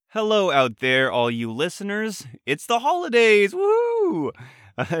Hello out there, all you listeners. It's the holidays, woo!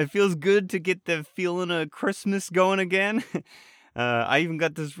 It feels good to get the feeling of Christmas going again. I even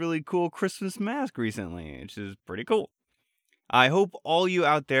got this really cool Christmas mask recently, which is pretty cool. I hope all you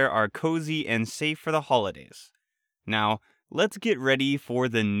out there are cozy and safe for the holidays. Now, let's get ready for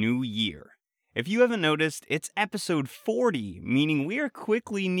the new year. If you haven't noticed, it's episode 40, meaning we are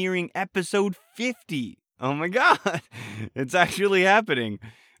quickly nearing episode 50. Oh my god, it's actually happening.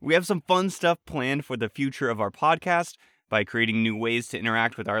 We have some fun stuff planned for the future of our podcast by creating new ways to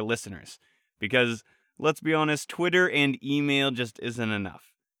interact with our listeners. Because, let's be honest, Twitter and email just isn't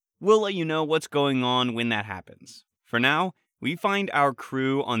enough. We'll let you know what's going on when that happens. For now, we find our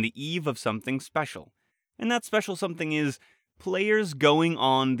crew on the eve of something special. And that special something is players going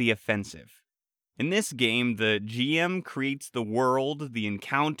on the offensive. In this game, the GM creates the world, the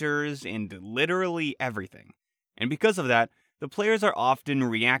encounters, and literally everything. And because of that, the players are often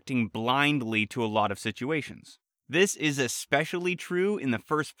reacting blindly to a lot of situations. This is especially true in the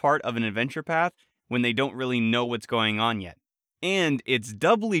first part of an adventure path when they don't really know what's going on yet. And it's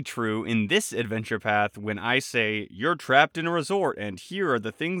doubly true in this adventure path when I say, you're trapped in a resort and here are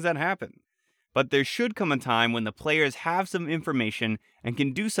the things that happen. But there should come a time when the players have some information and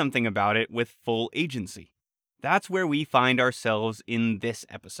can do something about it with full agency. That's where we find ourselves in this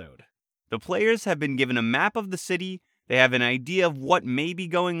episode. The players have been given a map of the city, they have an idea of what may be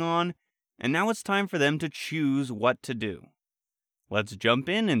going on, and now it's time for them to choose what to do. Let's jump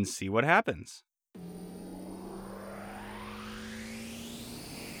in and see what happens.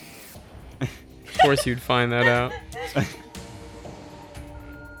 Of course you'd find that out.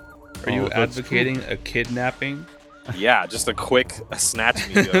 Are you advocating a kidnapping? Yeah, just a quick snatch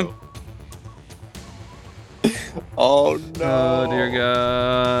me go. Oh no. Oh dear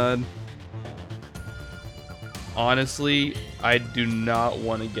God. Honestly, I do not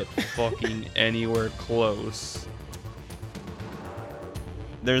want to get fucking anywhere close.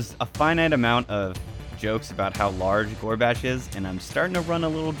 There's a finite amount of jokes about how large Gorbash is, and I'm starting to run a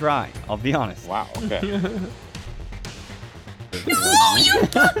little dry, I'll be honest. Wow, okay. No, you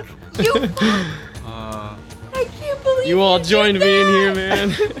fuck! You fuck! I can't believe You all joined me in here,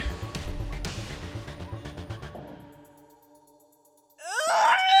 man.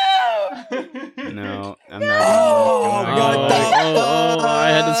 No, I'm not. I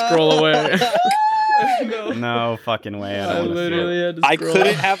had to scroll away. No fucking way. I I don't want to see literally it. had to I scroll.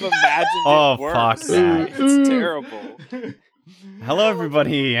 couldn't have imagined Oh, it worse. fuck that. It's terrible. Hello,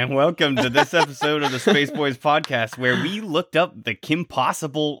 everybody, and welcome to this episode of the Space Boys podcast, where we looked up the Kim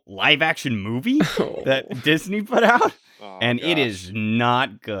Possible live-action movie that Disney put out, Oh, and it gosh. is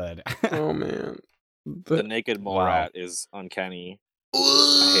not good. Oh man. The naked mole Wow. rat is uncanny.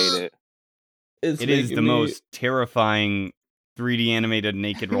 I hate it. It's It is making the me- most terrifying 3D animated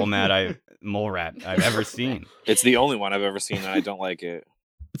naked mole rat I've ever seen. It's the only one I've ever seen, and I don't like it.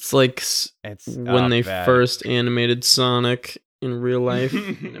 It's like It's when they bad. first animated Sonic in real life,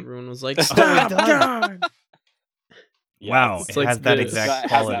 and everyone was like, Oh, it "Stop, does. God!" Wow, it's it like has that this. exact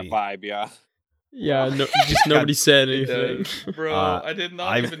That has that quality. vibe, yeah. Yeah, no, just nobody said It anything. does. Bro, I did not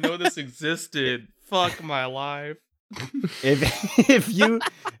I've- even know this existed. Fuck my life. If you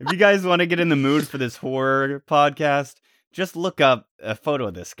guys want to get in the mood for this horror podcast, just look up a photo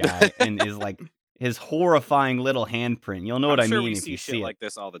of this guy and his horrifying little handprint. You'll know what I'm I sure mean we if see you shit see like it.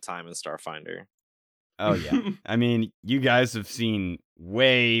 this all the time in Starfinder. Oh yeah. I mean, you guys have seen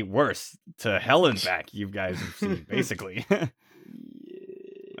way worse to hell and back. You guys have seen basically.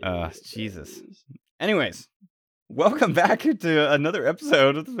 Jesus. Anyways, welcome back to another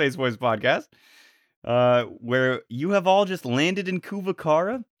episode of the Space Boys podcast, where you have all just landed in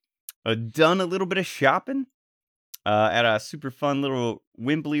Kuvakara, done a little bit of shopping at a super fun little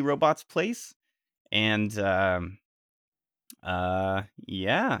Wimbly Robots place, and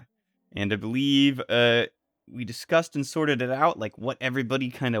yeah, and I believe we discussed and sorted it out, like what everybody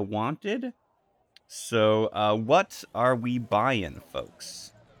kind of wanted. So, what are we buying, folks?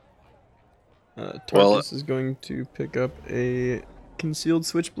 Tarkus is going to pick up a concealed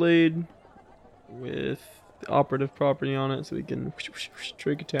switchblade with the operative property on it, so we can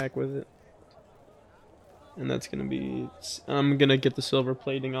trick attack with it. And that's gonna be. I'm gonna get the silver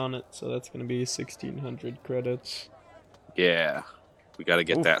plating on it, so that's gonna be 1,600 credits. Yeah. We gotta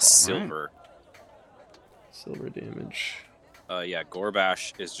get Oof, that alright. silver. Silver damage. Yeah,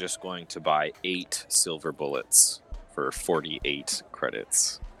 Gorbash is just going to buy 8 silver bullets for 48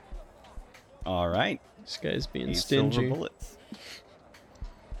 credits. All right, This guy's being 8 silver stingy. bullets.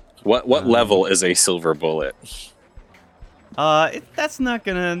 What level is a silver bullet? That's not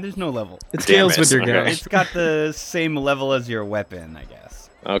gonna. There's no level. It Damn scales it, with your okay. guy. It's got the same level as your weapon, I guess.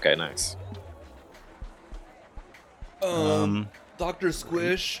 Okay, nice. Dr.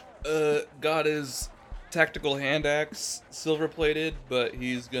 Squish got his tactical hand axe silver plated, but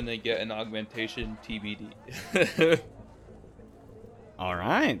he's gonna get an augmentation TBD. All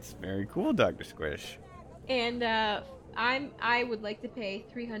right, very cool, Dr. Squish. And I would like to pay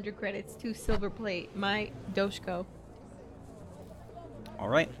 300 credits to Silverplate my Doshko. All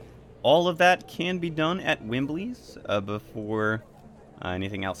right, all of that can be done at Wimbley's before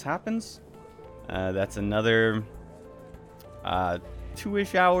anything else happens. That's another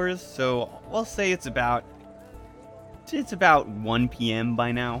 2-ish hours, so we'll say it's about 1 p.m.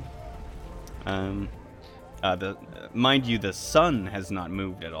 by now. Mind you, the sun has not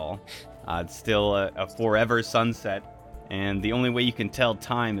moved at all. It's still a forever sunset, and the only way you can tell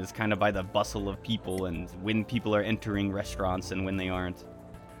time is kind of by the bustle of people and when people are entering restaurants and when they aren't.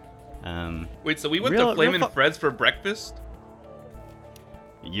 Wait, so we went to Flamin' Fred's for breakfast?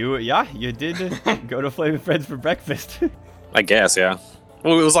 You did go to Flamin' Fred's for breakfast. I guess, yeah.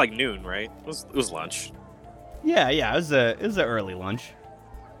 Well, it was like noon, right? It was lunch. Yeah, it was a early lunch.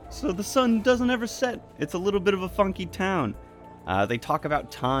 So the sun doesn't ever set. It's a little bit of a funky town. They talk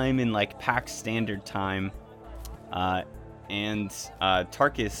about time in like PAX standard time. And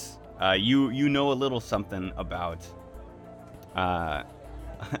Tarkus, you know a little something about how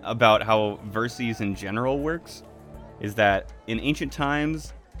Verces in general works. Is that in ancient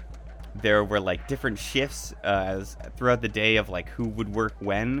times there were like different shifts throughout the day of like who would work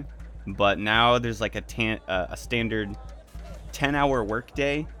when, but now there's like a standard 10-hour work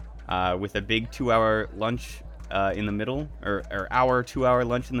day with a big 2-hour lunch in the middle, or 2-hour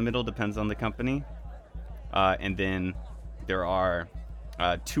lunch in the middle, depends on the company. And then there are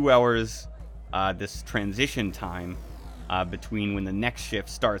 2 hours this transition time between when the next shift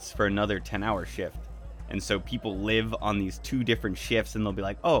starts for another 10-hour shift. And so people live on these 2 different shifts, and they'll be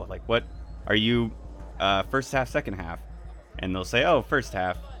like, oh, like, what are you, first half, second half? And they'll say, oh, first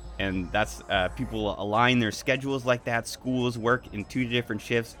half. And that's, people align their schedules like that. Schools work in 2 different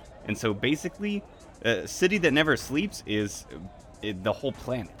shifts. And so basically, a city that never sleeps is the whole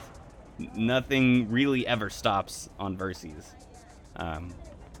planet. Nothing really ever stops on Verces.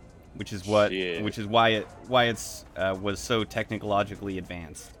 Which is why it's was so technologically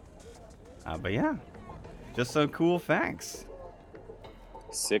advanced. But yeah. Just some cool facts.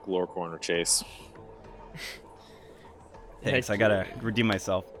 Sick lore corner chase. Thanks, I gotta redeem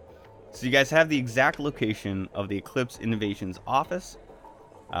myself. So you guys have the exact location of the Eclipse Innovations office.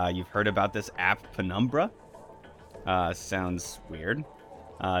 You've heard about this app, Penumbra. Sounds weird.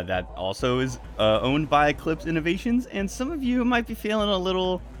 That also is owned by Eclipse Innovations, and some of you might be feeling a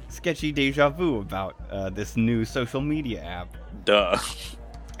little sketchy deja vu about this new social media app. Duh.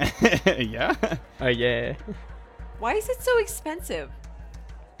 Yeah? Yeah. Why is it so expensive?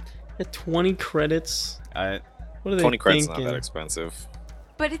 At 20 credits? What are they 20 credits is thinking? not that expensive.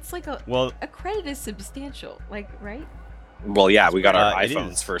 But it's like a credit is substantial, like, right? Well, yeah, we got our it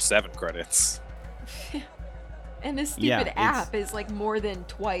iPhones is. for 7 credits. And this stupid app is like more than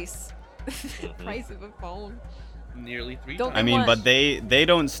twice the price of a phone. Nearly 3 Don't times. I mean, want- but they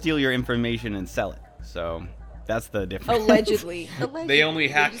don't steal your information and sell it, so that's the difference. Allegedly. They only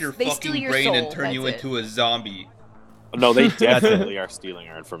hack just- your they steal fucking your brain soul, and turn you that's it. into a zombie. No, they definitely are stealing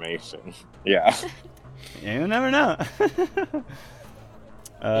our information. Yeah. You never know.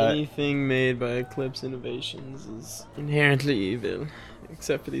 Anything made by Eclipse Innovations is inherently evil,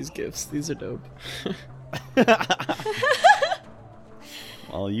 except for these gifts. These are dope.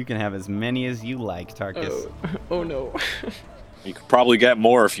 Well, you can have as many as you like, Tarkus. Oh no. You could probably get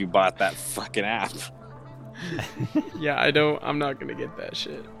more if you bought that fucking app. Yeah, I'm not gonna get that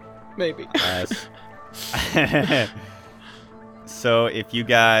shit. Maybe. So if you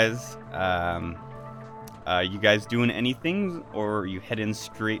guys, doing anything, or are you heading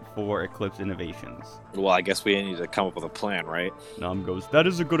straight for Eclipse Innovations? Well, I guess we need to come up with a plan, right? Nom goes, that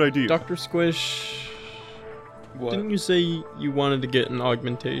is a good idea. Dr. Squish, What? didn't you say you wanted to get an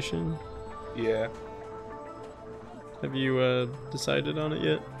augmentation? Yeah. Have you decided on it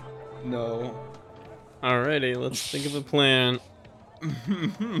yet? No. Alrighty, let's think of a plan.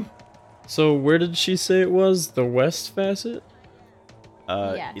 So where did she say it was? The west facet?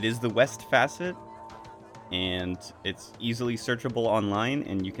 Yes. It is the west facet, and it's easily searchable online,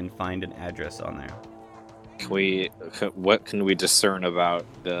 and you can find an address on there. What can we discern about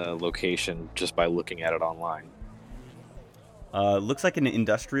the location just by looking at it online? Looks like an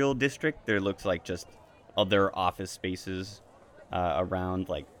industrial district. There looks like just other office spaces around,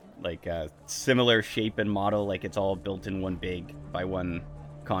 like a similar shape and model, like it's all built in one big by one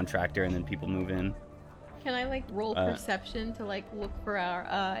contractor, and then people move in. Can I like roll perception to like look for our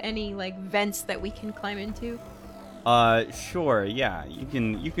any like vents that we can climb into? Sure, yeah. You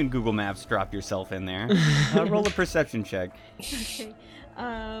can Google Maps drop yourself in there. Roll a perception check. Okay.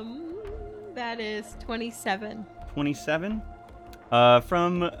 That is 27. 27.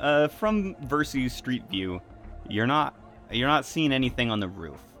 From Versus Street View, you're not seeing anything on the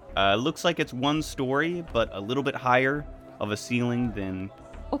roof. Looks like it's one story, but a little bit higher of a ceiling than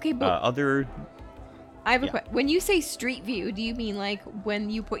Okay, but other. I have a question. When you say street view, do you mean like when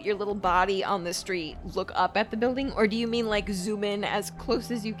you put your little body on the street, look up at the building, or do you mean like zoom in as close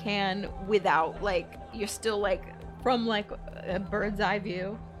as you can without like you're still like from like a bird's eye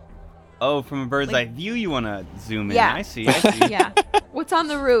view? Oh, from a bird's eye view, you want to zoom in. Yeah. I see. Yeah. What's on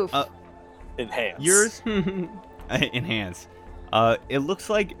the roof? Enhance. Yours? Enhance. It looks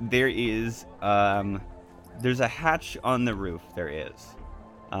like there is, there's a hatch on the roof. There is.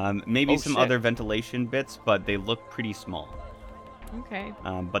 Maybe some other ventilation bits, but they look pretty small. Okay.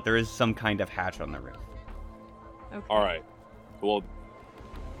 But there is some kind of hatch on the roof. Okay. All right. Well,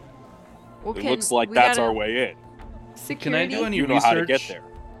 Well, it looks like that's our way in. Security. Can I do any You know research? how to get there.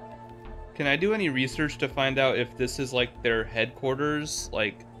 Can I do any research to find out if this is like their headquarters,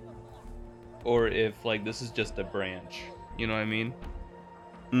 like, or if like this is just a branch? You know what I mean?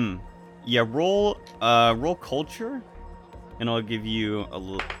 Yeah. Roll culture, and I'll give you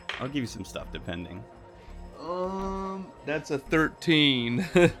some stuff depending. That's a 13.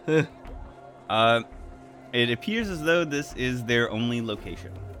 It appears as though this is their only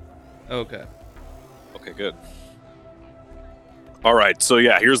location. Okay. Okay, good. All right, so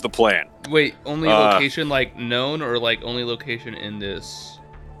yeah, here's the plan. Wait, only location like known or like only location in this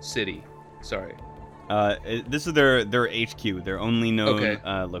city? Sorry. This is their HQ, their only known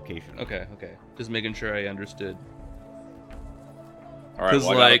location. Okay. Just making sure I understood. All right, 'Cause,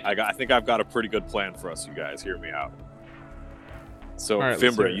 well, like- I think I've got a pretty good plan for us, you guys. Hear me out. So, All right, let's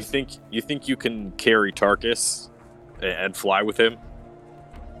hear Fimbra, it. you think you can carry Tarkus and fly with him?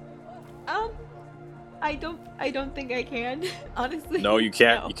 I don't think I can. Honestly. No, you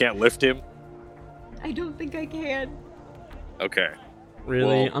can't. No. You can't lift him. I don't think I can. Okay. Really?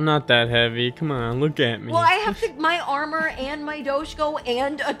 Well- I'm not that heavy. Come on, look at me. Well, I have to my armor and my Doshko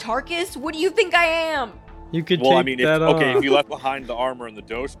and a Tarkus. What do you think I am? You could Well, take I mean, that off. if you left behind the armor and the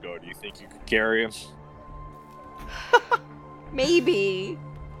Doshko, do you think you could carry him? Maybe.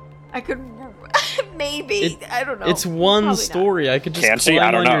 I could. Maybe. I don't know. It's one Probably not. story. I could just Can't she? climb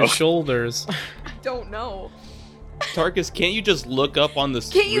I don't on know. your shoulders. I don't know. Tarkus, can't you just look up on the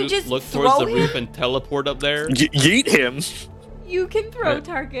Can't you roof, just look towards the throw roof him? and teleport up there? Yeet him. You can throw Right.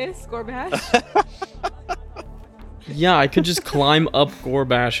 Tarkus, Gorbash. Yeah, I could just climb up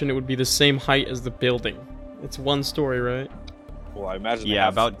Gorbash and it would be the same height as the building. It's one story, right? Well, I imagine they Yeah,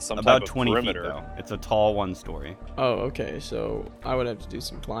 have about some type about of 20 perimeter. feet though. It's a tall one story. Oh, okay. So I would have to do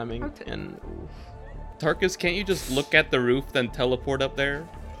some climbing Okay. and Tarkus, can't you just look at the roof then teleport up there?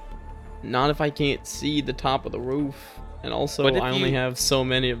 not if I can't see the top of the roof. And also, But if I only you- have so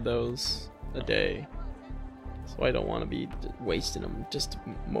many of those a day. So I don't want to be wasting them just to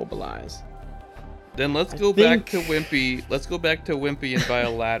mobilize. Then let's I go back to think- Wimpy. Let's go back to Wimpy and buy a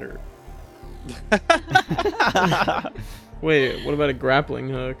ladder. Wait, what about a grappling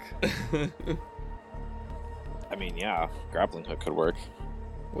hook? I mean, yeah, grappling hook could work.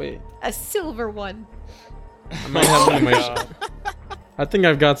 Wait, A silver one. I might have one in my ship. I think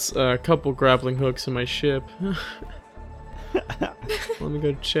I've got a couple grappling hooks in my ship. Let me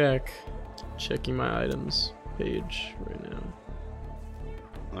go check. Checking my items page right now.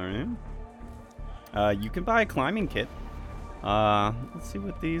 All right. You can buy a climbing kit. Let's see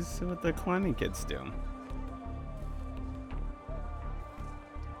what the climbing kits do.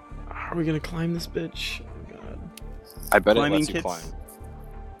 Are we gonna climb this bitch? Oh god. I bet it Climbing lets you kits. climb.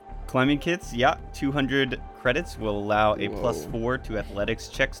 Climbing kits, yeah, 200 credits will allow a Whoa. +4 to athletics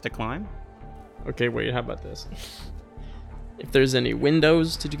checks to climb. Okay, wait, how about this? If there's any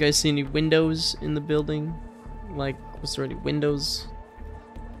windows, did you guys see any windows in the building? Like, was there any windows?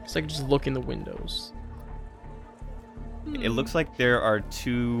 Because I could just look in the windows. It looks like there are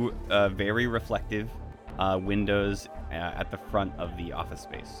two very reflective windows at the front of the office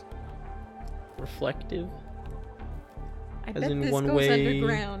space. Reflective? I As bet in this one goes way-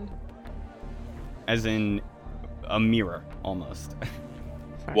 underground. As in a mirror, almost.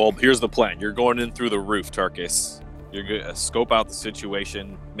 Well, here's the plan. You're going in through the roof, Tarkus. You're gonna scope out the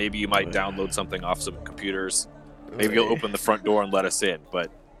situation. Maybe you might download something off some computers. Maybe you'll open the front door and let us in.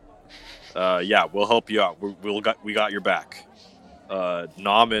 But yeah, we'll help you out. We got your back.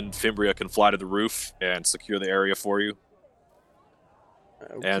 Nom and Fimbria can fly to the roof and secure the area for you.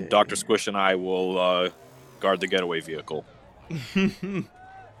 And Okay. Dr. Squish and I will guard the getaway vehicle.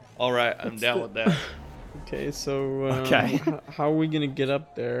 All right, I'm down with that. Okay, so Okay. how are we gonna get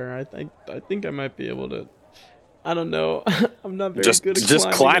up there? I think I might be able to. I don't know. I'm not very Just- good at just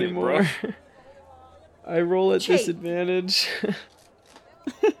climbing climb it, bro. anymore. I roll at Chase. disadvantage.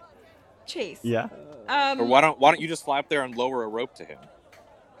 Chase. Yeah. Or why don't you just fly up there and lower a rope to him?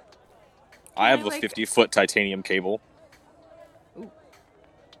 I have I, a like- 50-foot titanium cable.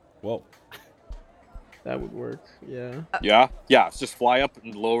 Whoa. That would work. Yeah. Yeah, just fly up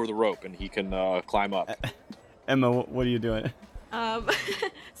and lower the rope, and he can climb up. Emma, what are you doing? Sorry,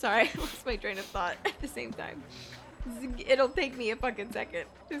 I lost my train of thought at the same time. It'll take me a fucking second.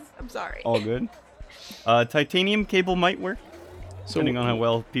 I'm sorry. All good. Titanium cable might work, So depending on how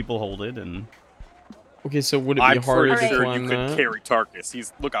well people hold it, and Okay, so would it be I'm harder pretty to sure climb you could that? carry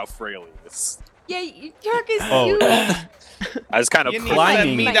Tarkus. Look how frail he is. Yeah, York is Oh. huge. I was kind of You need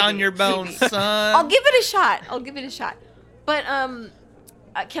climbing. that meat on your bones, son. I'll give it a shot. But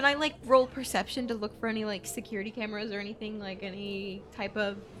can I like roll perception to look for any like security cameras or anything, like any type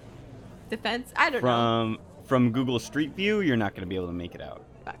of defense? I don't know. from Google Street View, you're not going to be able to make it out.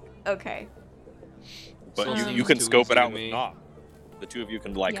 Fuck. Okay. But So you can too scope it easy out to with me. Nom. The two of you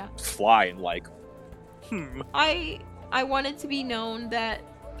can like Yeah. fly and like. I want it to be known that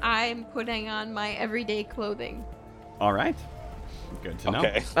I'm putting on my everyday clothing. All right. Good to know.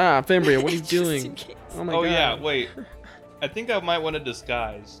 Okay. Ah, Fambria, what are you Just in doing? case. Oh my Oh god. yeah, wait. I think I might want to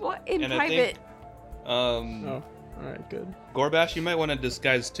disguise. What in And I private? think- Oh, alright, good. Gorbash, you might want to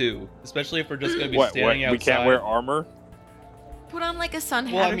disguise too, especially if we're just gonna be What? standing outside. We can't wear armor? Put on like a sun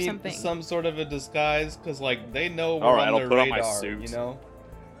hat Well, I or mean, something. some sort of a disguise, cause like they know we're Alright, on I'll their put on my radar, suit. you know.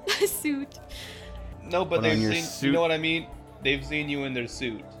 Suit. No, but Put on they've your seen. suit. You know what I mean? They've seen you in their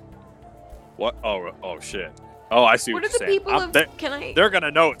suit. What? Oh shit. Oh, I see What what, are you're the saying. people of? They're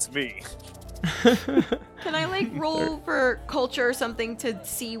gonna know it's me. Can I like roll for culture or something to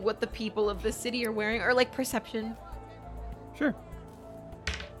see what the people of the city are wearing, or like perception? Sure.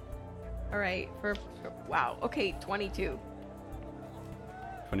 All right. Wow. Okay, 22.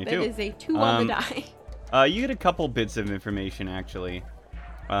 22. That is a 2 on the die. You get a couple bits of information, actually.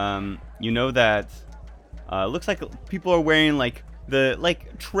 You know that looks like people are wearing like the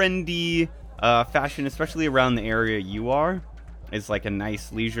trendy fashion, especially around the area you are. It's like a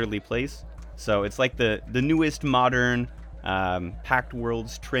nice leisurely place. So it's like the newest modern Packed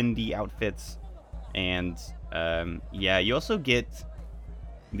World's trendy outfits. And yeah, you also get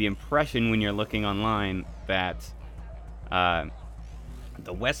the impression when you're looking online that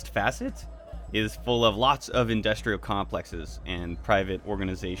the West Facet is full of lots of industrial complexes and private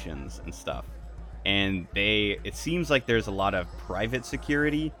organizations and stuff. And it seems like there's a lot of private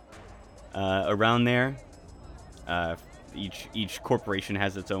security around there. Each corporation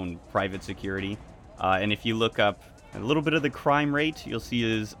has its own private security. And if you look up a little bit of the crime rate, you'll see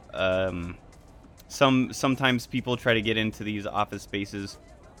is sometimes people try to get into these office spaces,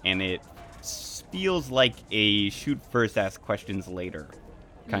 and it feels like a shoot first, ask questions later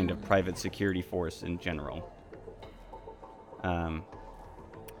kind of private security force in general.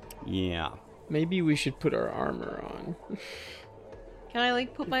 Yeah. Maybe we should put our armor on. Can I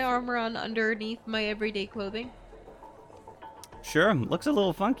like put my armor on underneath my everyday clothing? Sure, looks a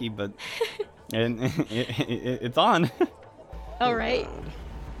little funky, but it's on. All right.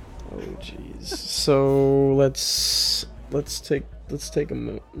 Oh jeez. So let's take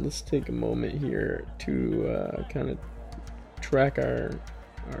a moment here to kind of track our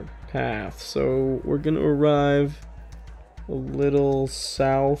path. So we're gonna arrive a little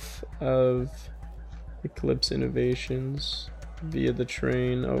south of Eclipse Innovations via the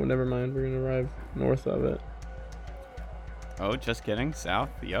train. Oh, never mind. We're gonna arrive north of it. Oh, just kidding. South.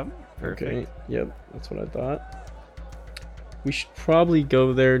 Yep. Perfect. Okay. Yep. That's what I thought. We should probably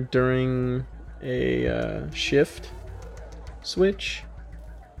go there during a shift switch,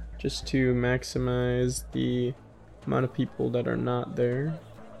 just to maximize the amount of people that are not there.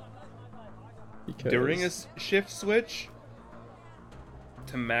 Because During a shift switch,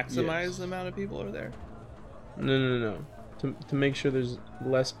 to maximize the amount of people are there. no. To make sure there's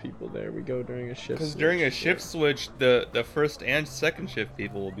less people there, we go during a shift. Because switch. during a shift switch, the first and second shift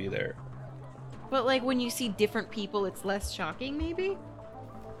people will be there. But like when you see different people, it's less shocking, maybe?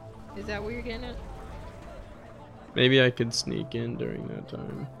 Is that what you're getting at? Maybe I could sneak in during that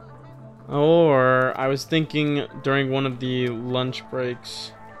time. Or I was thinking during one of the lunch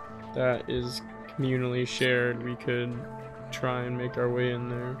breaks that is communally shared, we could try and make our way in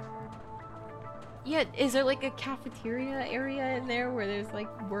there. Yeah, is there like a cafeteria area in there where there's like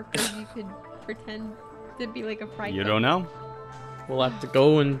workers you could pretend to be like a fry You cook? don't know? We'll have to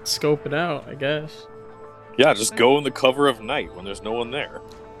go and scope it out, I guess. Yeah, just go in the cover of night when there's no one there.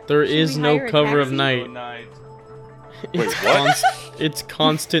 There Should is we no hire a cover of taxi? night. Wait, It's what? it's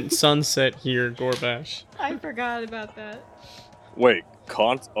constant sunset here, Gorbash. I forgot about that. Wait,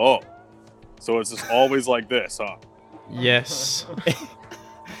 oh. So it's just always like this, huh? Yes.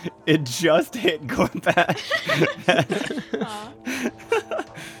 It just hit going back.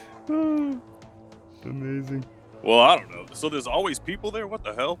 Amazing. Well, I don't know. So there's always people there? What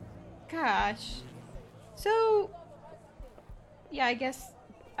the hell? Gosh. So, yeah, I guess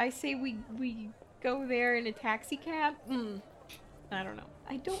I say we go there in a taxi cab. I don't know.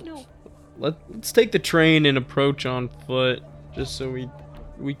 I don't know. Let's take the train and approach on foot, just so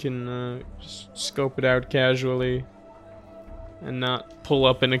we can just scope it out casually, and not pull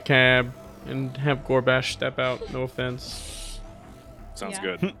up in a cab and have Gorbash step out. No offense. Sounds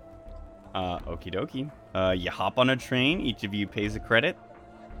Yeah. good. Okie dokie. You hop on a train. Each of you pays a credit.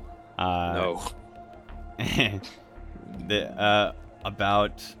 No.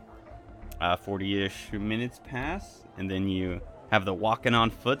 About 40-ish minutes pass, and then you have the walking on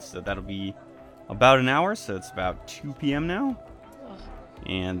foot, so that'll be about an hour, so it's about 2 p.m. now. Ugh.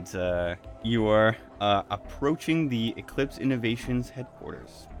 And you are approaching the Eclipse Innovations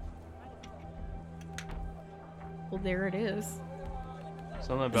headquarters. Well, there it is.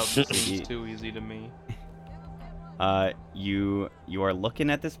 Something about this seems too easy to me. You are looking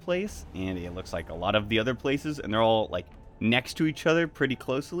at this place, and it looks like a lot of the other places, and they're all like next to each other pretty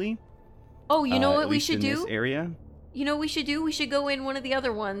closely. Oh, you know at what we least should in do? this area. You know what we should do? We should go in one of the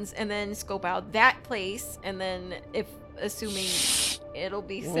other ones and then scope out that place, and then assuming it'll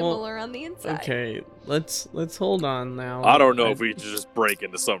be Well, similar on the inside. Okay, let's hold on now. I don't know if we should just break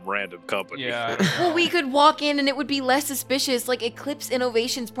into some random company. Yeah. I don't know. Well, we could walk in and it would be less suspicious. Like, Eclipse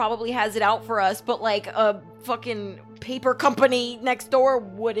Innovations probably has it out for us, but like a fucking paper company next door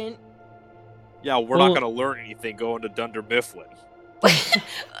wouldn't. Yeah, we're Well- not gonna learn anything going to Dunder Mifflin.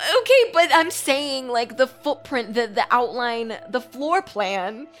 Okay, but I'm saying like the footprint, the outline, the floor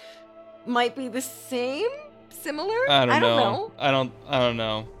plan might be the same, similar. I don't know. know. I don't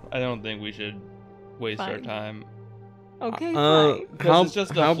know. I don't think we should waste our Fine. time. Okay, Uh, fine. Because it's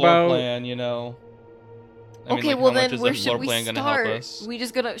just a how floor about- plan, you know. I mean, Okay, like, well how much then is where the should floor we plan gonna start? help us?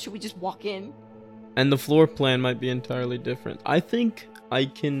 Should we just walk in? And the floor plan might be entirely different. I think I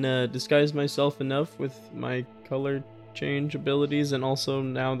can disguise myself enough with my color change abilities, and also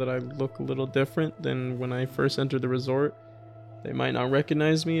now that I look a little different than when I first entered the resort, they might not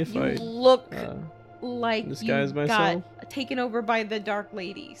recognize me if You I look uh, like disguise you myself. got taken over by the Dark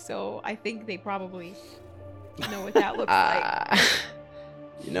Lady, so I think they probably know what that looks like.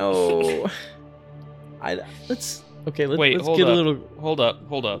 you know, let's Wait, let's hold get up. a little. Hold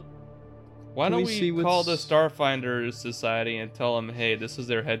up. Why Can don't we see we call the what's- Starfinder Society and tell them, hey, this is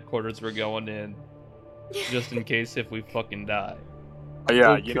their headquarters, we're going in, just in case if we fucking die.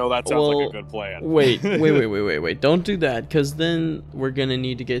 Yeah, Okay, you know, that sounds like well, a good plan. Wait. Don't do that, because then we're gonna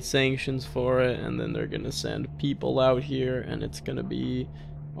need to get sanctions for it, and then they're gonna send people out here, and it's gonna be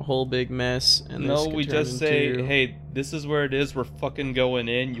a whole big mess. And No, this could we turn just say, into- hey, this is where it is, we're fucking going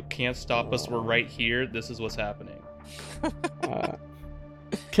in, you can't stop us, we're right here, this is what's happening. uh,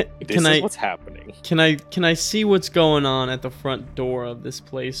 This can is I what's happening. can I see what's going on at the front door of this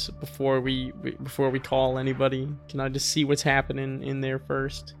place before we call anybody? Can I just see what's happening in there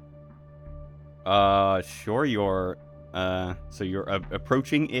first? Sure. You're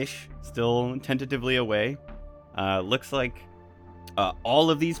approaching-ish, still tentatively away. Looks like all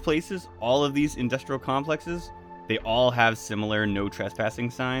of these places, all of these industrial complexes, they all have similar no trespassing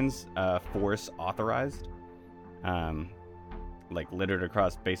signs, force authorized, like littered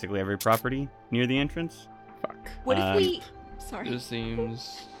across basically every property near the entrance. Fuck. What if we? Sorry. This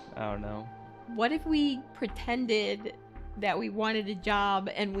seems, I don't know. What if we pretended that we wanted a job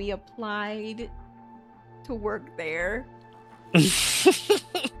and we applied to work there?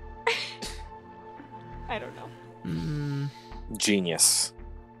 I don't know. Genius.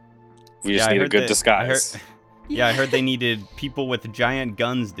 We just I need a heard good that- disguise. I heard they needed people with giant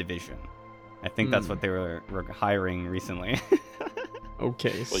guns division. I think that's Hmm. what they were hiring recently.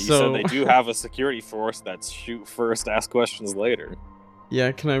 Okay, Well, you so said they do have a security force that's shoot first, ask questions later.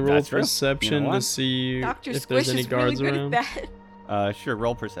 yeah, can I roll That's true. perception You know to what? see Dr. if Squish there's any is really guards good around? at that. Sure,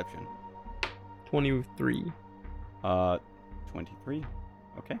 roll perception. 23. 23.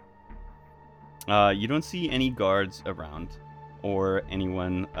 Okay. You don't see any guards around or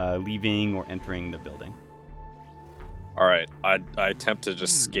anyone leaving or entering the building. All right, I attempt to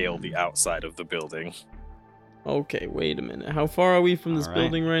just scale the outside of the building. Okay, wait a minute. How far are we from this All right.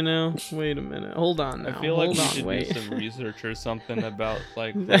 building right now? Wait a minute. Hold on now. I feel like Hold we on, should wait. do some research or something about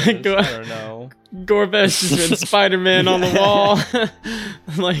like Go- this. I don't know. Gorbash just went Spider-Man on the wall.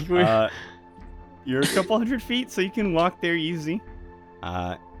 Like we're... You're a couple hundred feet, so you can walk there easy.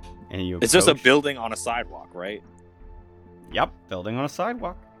 And you It's just a approach- building on a sidewalk, right? Yep, building on a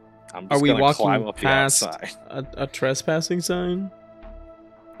sidewalk. I'm Are just we gonna walking climb up the past outside. a trespassing sign?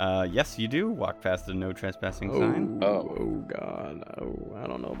 Yes, you do walk past the no trespassing Oh, sign. oh god. Oh, I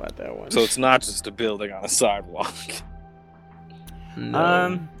don't know about that one. So it's not just a building on a sidewalk.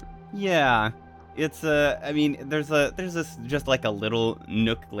 No. Yeah, it's I mean, there's this just like a little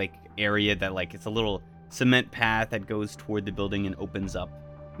nook like area that like it's a little cement path that goes toward the building and opens up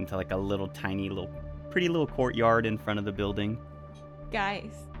into like a little tiny little pretty little courtyard in front of the building.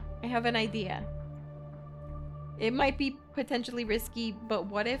 Guys, I have an idea. It might be potentially risky, but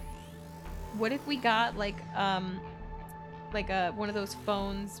what if we got like one of those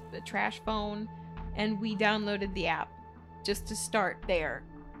phones, a trash phone, and we downloaded the app just to start there,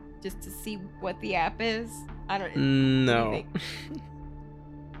 just to see what the app is? I don't. What do you No. think?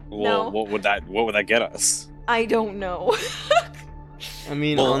 Well, No. what would that get us? I don't know. I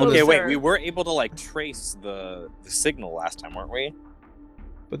mean, Well, on okay, the, wait. We were able to like trace the signal last time, weren't we?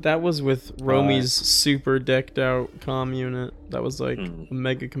 but that was with Romy's super decked out comm unit. That was like Hmm. a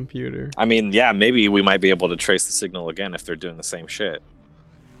mega computer. I mean, yeah, maybe we might be able to trace the signal again if they're doing the same shit.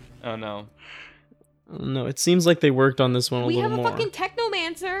 Oh no. I don't know. It seems like they worked on this one a We little have a more. fucking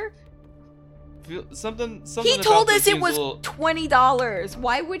technomancer. Something He about told this us it seems was a little- $20.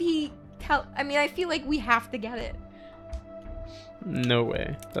 Why would he tell? I mean, I feel like we have to get it. No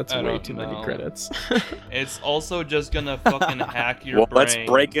way. That's I way don't too many know. credits. It's also just gonna fucking hack your Well, brain. let's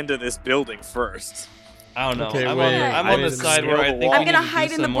break into this building first. I don't know. Okay, I'm wait, on, I'm wait on a the minute. side where I Scale the think wall. we I'm gonna need to do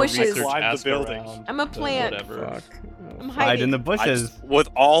hide in the some more bushes. research, Climb the ask building. around, I'm a but plant. Whatever. Fuck. I'm Hide hiding. in the I bushes. just, with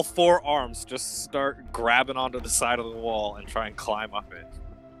all four arms, just start grabbing onto the side of the wall and try and climb up it.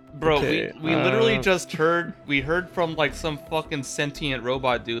 Bro, Okay, we literally uh, just heard from like some fucking sentient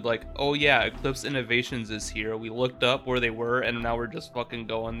robot dude like, oh yeah, Eclipse Innovations is here. We looked up where they were and now we're just fucking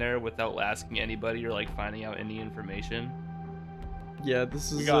going there without asking anybody or like finding out any information. Yeah,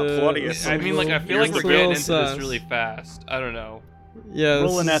 this is. We got plenty of this is I a mean, like I little- feel like this we're is a getting little into this sus. really fast. I don't know. Yeah.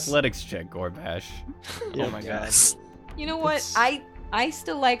 Roll an this is- athletics check, Gorbash. Yeah. Oh my god. Yes. You know what? It's- I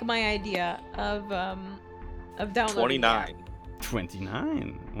still like my idea of downloading. 29.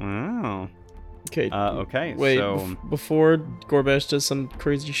 29. Wow. Okay. Okay. Wait, so before Gorbash does some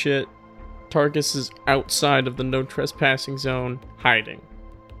crazy shit, Tarkus is outside of the no trespassing zone, hiding.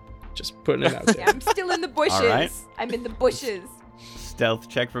 Just putting it out Yeah, there. I'm still in the bushes. right. I'm in the bushes. stealth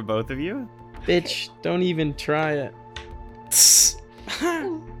check for both of you. Bitch, don't even try it.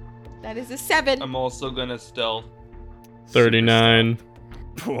 That is a 7. I'm also gonna stealth. 39.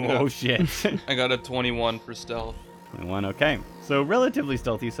 Oh shit. I got a 21 for stealth. 21. Okay. So relatively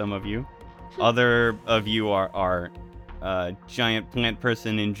stealthy, some of you. Other of you are giant plant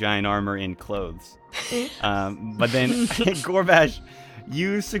person in giant armor in clothes. But then Gorbash,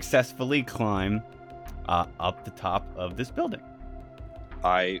 you successfully climb up the top of this building.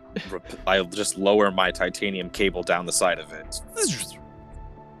 I'll just lower my titanium cable down the side of it.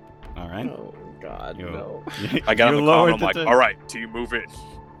 All right. Oh god, You- no. I got You're on the comm lowered and I'm like, to- all right, do you move in?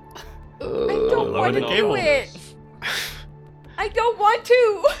 I don't lower want the to cable. do it. I don't want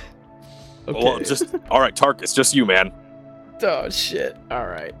to. Okay. Well, just all right, Tarkus, just you, man. Oh shit.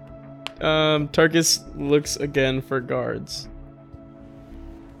 Alright. Tarkus looks again for guards.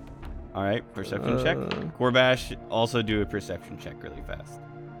 All right. Perception check. Gorbash, also do a perception check really fast.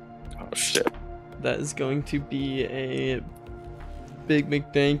 Oh shit. That is going to be a Big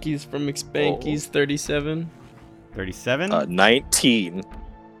McDankies from McSpankies 37. 37. 19.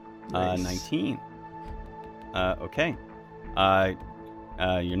 Nice. 19. Okay.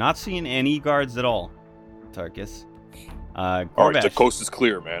 You're not seeing any guards at all, Tarkus. All right, the Gorbash, coast is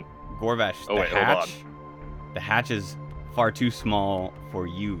clear, man. Gorbash, Oh, the wait, hold hatch. The hatch is far too small for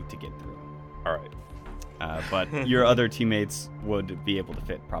you to get through. All right, But your other teammates would be able to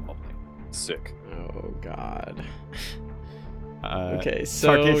fit, probably. sick. Oh god. Uh, Okay, so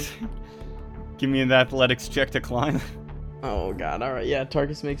Tarkus, give me an athletics check to climb. oh god. All right, yeah.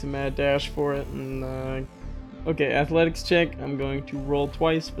 Tarkus makes a mad dash for it, and okay, athletics check. I'm going to roll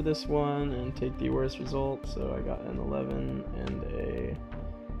twice for this one and take the worst result. So I got an 11 and a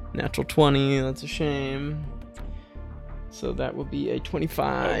natural 20. That's a shame. So that will be a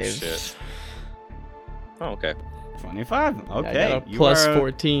 25. Oh shit. Oh, okay. 25. Yeah, Okay. I got a you plus are,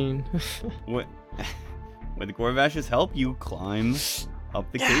 14. With, with Gorvash's help, you climb up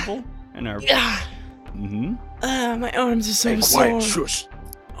the cable and are Mm-hmm. My arms are so Hey, sore. quiet, shush.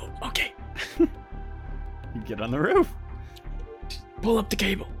 Oh, okay. You get on the roof. Pull up the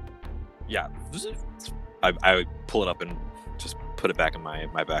cable. Yeah. I pull it up and just put it back in my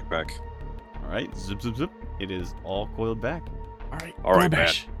backpack. All right, zip, zip, zip. It is all coiled back. All right. All right, man.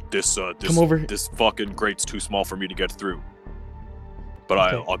 Gorbash. This Come over. this fucking grate's too small for me to get through.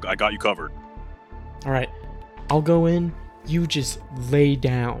 But Okay. I got you covered. All right. I'll go in. You just lay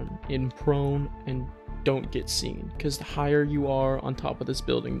down in prone and don't get seen. Because the higher you are on top of this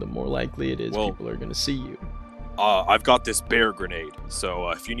building, the more likely it is Well- people are going to see you. I've got this bear grenade, so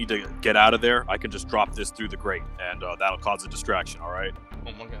if you need to get out of there, I can just drop this through the grate, and that'll cause a distraction. All right?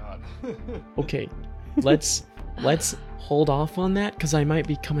 Oh my god. Okay. Let's hold off on that because I might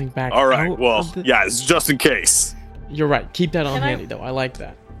be coming back. All right. out Well, of the- yeah, it's just in case. You're right. Keep that on Can I- handy though. I like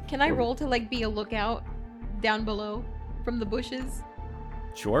that. Can I roll to like be a lookout down below from the bushes?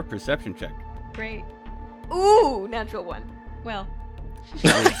 Sure, perception check. Great. Ooh, natural one. Well,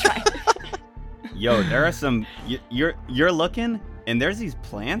 let's try. Yo, there are some. You're looking, and there's these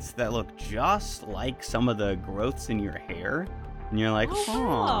plants that look just like some of the growths in your hair, and you're like, Oh, huh.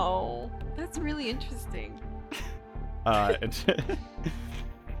 wow. That's really interesting. All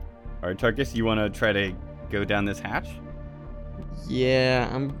right, Tarkus, you want to try to go down this hatch?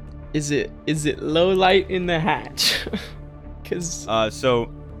 Yeah. Is it low light in the hatch? Cause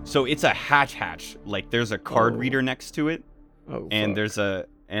So it's a hatch. Like there's a card Oh. reader next to it, and fuck.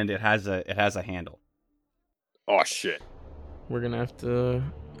 it has a handle. Oh shit! We're gonna have to.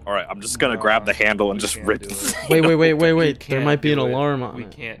 All right, I'm just gonna grab the handle and we just can't rip. do it. Wait. We There can't might be an do it. alarm on We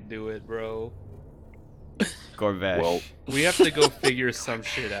it. can't do it, bro. Gorbash. Well, We have to go figure some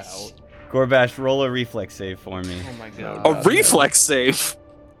shit out. Gorbash, roll a reflex save for me. Oh my No. god. a reflex save.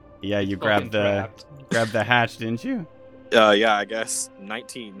 Yeah, you Fucking trapped. grabbed the hatch, didn't you? Yeah, I guess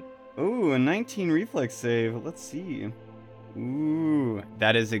 19. Ooh, a 19 reflex save. Let's see. Ooh,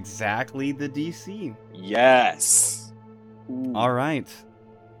 that is exactly the DC. Yes. Ooh. All right.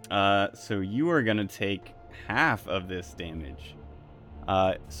 So you are gonna take half of this damage.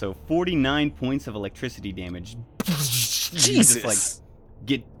 So 49 points of electricity damage. You Jesus. just like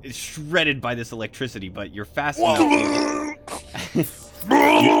get shredded by this electricity, but you're fast enough.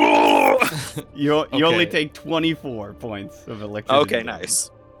 You only Okay. take 24 points of electricity. Okay, damage.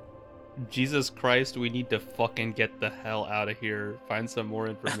 nice. Jesus Christ, we need to fucking get the hell out of here. Find some more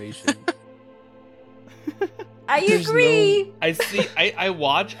information. I There's agree. I see. I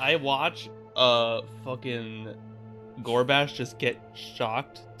watch. Fucking Gorbash just get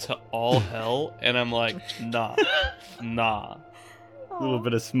shocked to all hell, and I'm like, nah. A little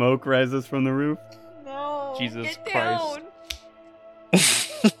bit of smoke rises from the roof. No. Jesus get Christ. down.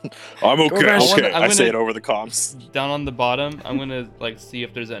 I'm okay. Gorbash, Okay, I'm I say gonna- it over the comms. Down on the bottom, I'm gonna like see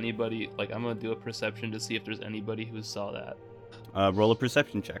if there's anybody. Like, I'm gonna do a perception to see if there's anybody who saw that. Roll a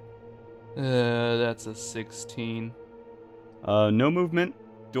perception check. That's a 16. No movement.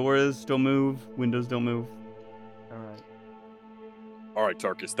 Doors don't move. Windows don't move. All right. All right,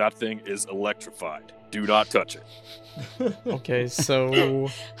 Tarkus, that thing is electrified. Do not touch it. Okay, so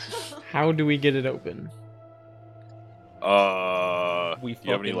how do we get it open? We Do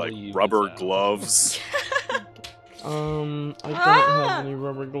you have any fucking like leave rubber this out. gloves? I don't Ah! have any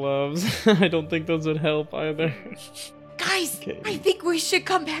rubber gloves. I don't think those would help either. Guys, Okay. I think we should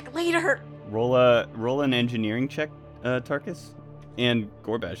come back later. Roll an engineering check, Tarkus, and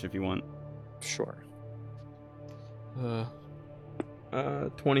Gorbash if you want. Sure.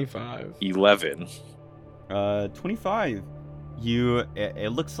 25. 11. 25.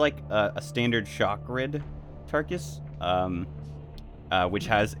 It looks like a standard shock grid, Tarkus, which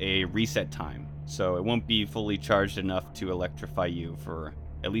has a reset time, so it won't be fully charged enough to electrify you for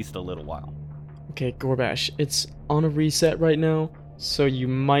at least a little while. Okay, Gorbash, it's on a reset right now, so you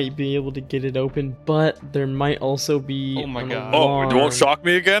might be able to get it open, but there might also be Oh my an God. Oh, it alarm. won't shock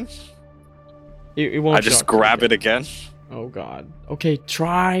me again? It won't I just shock you grab it again. Oh god. Okay,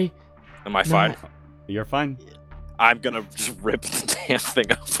 try. Am I fine? You're fine. I'm gonna just rip the damn thing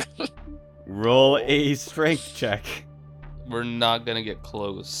open. Roll a strength check. We're not gonna get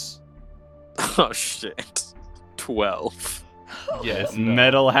close. Oh shit. 12. Yes. This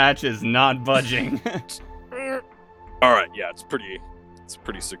metal hatch is not budging. All right, yeah, it's pretty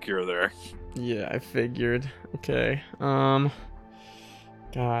secure there. Yeah, I figured. Okay. God.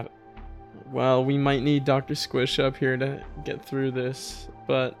 Well, we might need Dr. Squish up here to get through this,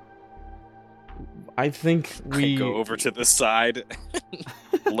 but I think we I go over to the side,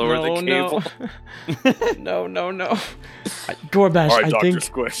 lower the cable. No. Gorbash, All right, I Dr. think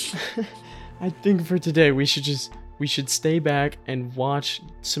Squish. I think for today we should just we should stay back and watch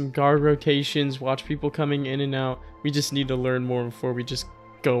some guard rotations, watch people coming in and out. We just need to learn more before we just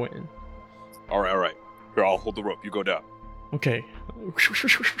go in. All right. Here, I'll hold the rope. You go down. Okay.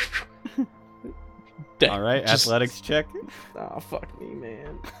 All right, athletics check. Oh, fuck me,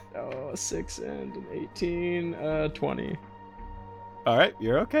 man. 6 and an 18, 20. All right,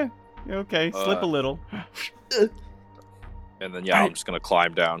 you're okay. You're okay. Slip a little. And then, I'm just going to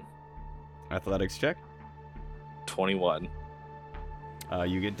climb down. Athletics check. 21.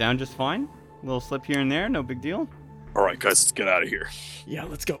 You get down just fine. Little slip here and there, no big deal. All right, guys, let's get out of here. Yeah,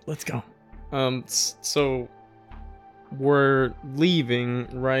 let's go. So we're leaving,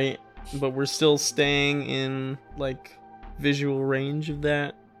 right? But we're still staying in, like, visual range of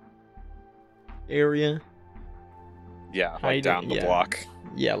that area. Yeah, like down the block.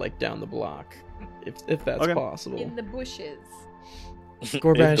 Yeah, like down the block, if that's possible. In the bushes.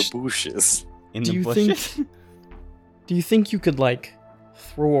 Gorbash, in the bushes. In the bushes? Do you think you could, like,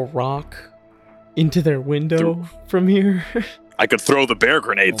 throw a rock into their window from here? I could throw the bear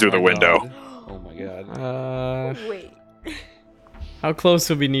grenade through the window. Oh my god. Wait. How close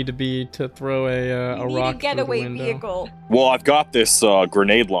would we need to be to throw a rock You need a through the getaway window? vehicle. Well, I've got this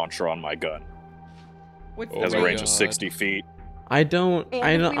grenade launcher on my gun. What's It has the a range? range of 60 feet. I don't. And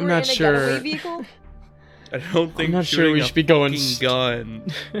I if don't. we I'm were not in a sure. getaway vehicle? I don't think I'm not sure we should be going. gun.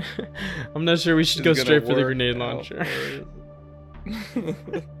 I'm not sure we should go is straight gonna for the work grenade out launcher. for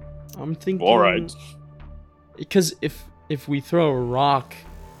it. I'm thinking. All right. Because if we throw a rock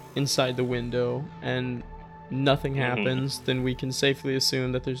inside the window and nothing happens, then we can safely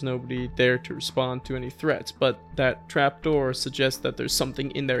assume that there's nobody there to respond to any threats. But that trapdoor suggests that there's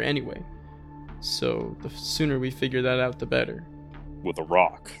something in there anyway. So the sooner we figure that out, the better. With a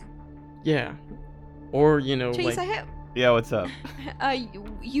rock. Yeah. Or, Chase, I like... have. Yeah, what's up?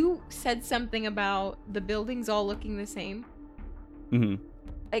 You said something about the buildings all looking the same. Mm-hmm.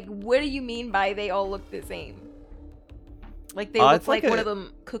 Like, what do you mean by they all look the same? Like, they It's look like like one a- of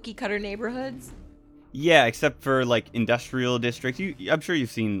them cookie cutter neighborhoods? Yeah, except for like industrial districts. I'm sure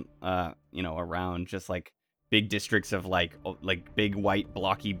you've seen, around just like big districts of like big white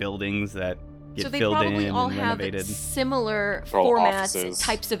blocky buildings that get So they filled probably in all and have renovated. similar For all formats, offices.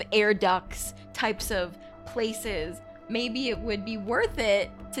 types of air ducts, types of places. Maybe it would be worth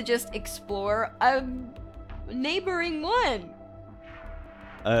it to just explore a neighboring one.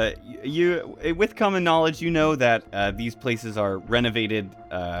 You with common knowledge, you know that these places are renovated,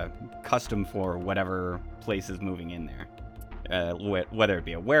 custom for whatever place is moving in there. Whether it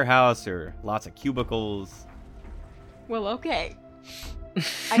be a warehouse or lots of cubicles. Well, okay.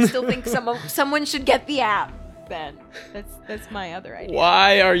 I still think someone should get the app. Then that's my other idea.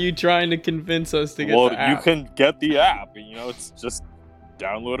 Why are you trying to convince us to get Well, the you app? can get the app. It's just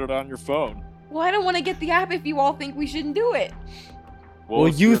download it on your phone. Well, I don't want to get the app if you all think we shouldn't do it. Well,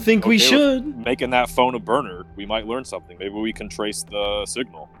 if you you're think we okay with should. Making that phone a burner, we might learn something. Maybe we can trace the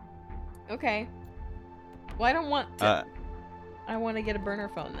signal. Okay. Well, I don't want to. Uh, I want to get a burner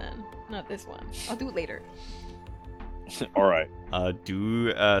phone then, not this one. I'll do it later. All right.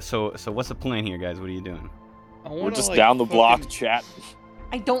 So what's the plan here, guys? What are you doing? We're just down the block chatting.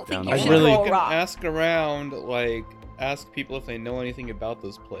 I don't think Down you the should block. throw a can rock. ask around, ask people if they know anything about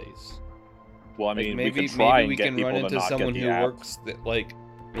this place. Well, I Like, mean, maybe we can try we and get can people run to into not someone get who the app. works maybe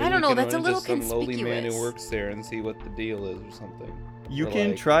I don't know, we can that's a run little into some lowly man conspicuous. who works there and see what the deal is or something. You Or, can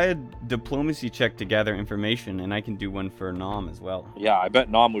like- try a diplomacy check to gather information, and I can do one for Nom as well. Yeah, I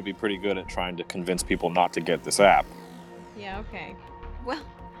bet Nom would be pretty good at trying to convince people not to get this app. Yeah, okay. Well,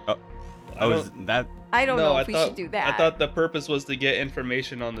 Oh, is that? I don't know I if we thought- should do that. I thought the purpose was to get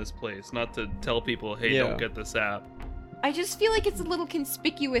information on this place, not to tell people, hey, Yeah. don't get this app. I just feel like it's a little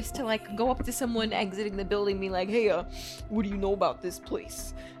conspicuous to like go up to someone exiting the building and be like, "Hey, what do you know about this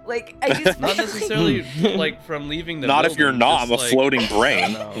place?" Like, I just Not feel like- necessarily like from leaving the Not building, if you're Nom, just, a like, floating I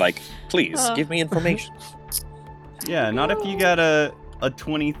brain. don't know. Like, please, give me information. Yeah, not if you got a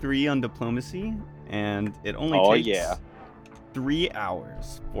 23 on diplomacy, and it only Oh, takes yeah. 3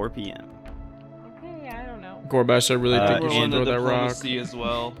 hours, 4 p.m. Okay, I don't know. Gorbash, I really think Roll you should into throw that rock. diplomacy as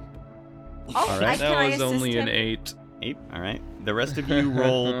well. Oh, All right. can I That was assist only him? an 8. 8. All right. The rest of you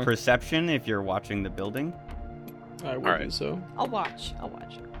roll perception if you're watching the building. I would Alright. do so. I'll watch.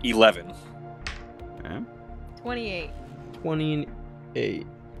 11. Okay. 28. 28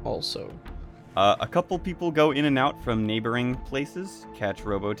 also. A couple people go in and out from neighboring places, catch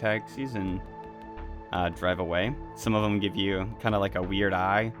robo-taxis, and drive away. Some of them give you kind of like a weird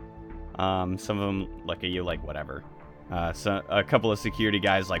eye. Some of them look at you like whatever. So a couple of security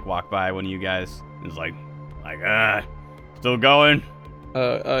guys like walk by one of you guys is like, still going?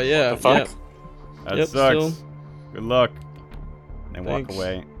 Yeah. the fuck? Yeah. That Yep, sucks. still. Good luck. And they walk Thanks.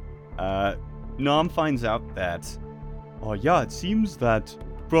 away. Nom finds out that, yeah, it seems that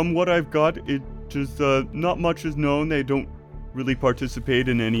from what I've got, it just, not much is known. They don't really participate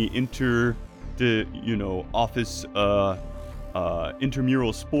in any office,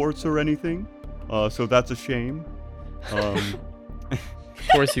 intramural sports or anything. So that's a shame. Of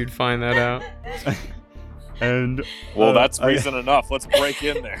course you'd find that out. And Well, that's I- reason enough. Let's break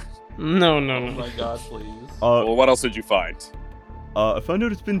in there. No. Oh my god, please. Well, what else did you find? I found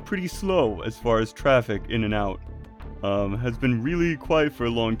out it's been pretty slow as far as traffic in and out. Has been really quiet for a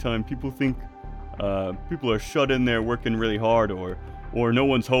long time. People think people are shut in there working really hard, or no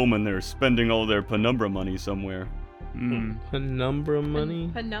one's home and they're spending all their penumbra money somewhere. Penumbra money?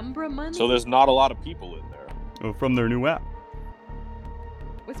 Penumbra money? So there's not a lot of people in there. From their new app.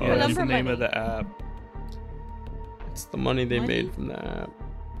 What's Yeah, that's penumbra the name money? of the app. It's the money they Money? made from the app.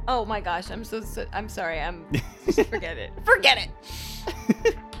 Oh my gosh, I'm sorry. Forget it. Forget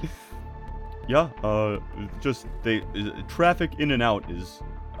it. Yeah, just traffic in and out is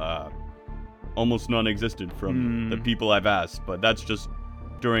almost non-existent from the people I've asked, but that's just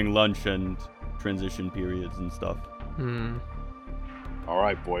during lunch and transition periods and stuff. All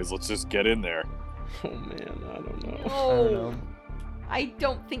right, boys, let's just get in there. Oh man, I don't know. I don't know. I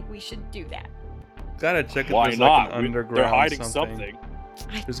don't think we should do that. Gotta check if Why there's not? like an underground They're hiding something.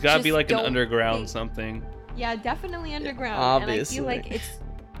 I There's gotta be just like an don't underground think- something. Yeah, definitely underground. Obviously. And I feel like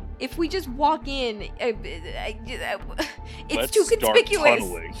if we just walk in, it's Let's too start conspicuous.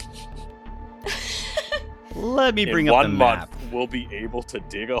 tunneling. Let me bring in up 1 the month, map. we'll be able to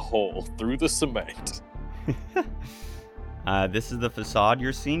dig a hole through the cement. This is the facade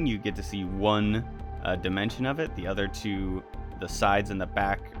you're seeing. You get to see one dimension of it. The other two, the sides and the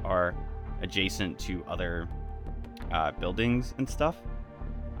back, are adjacent to other buildings and stuff.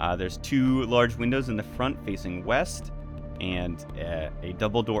 There's 2 large windows in the front facing west, and a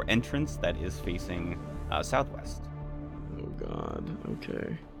double door entrance that is facing southwest. Oh god.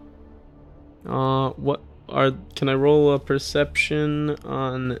 Okay. Can I roll a perception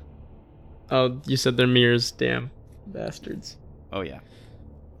on? Oh, you said they're mirrors. Damn, bastards. Oh yeah.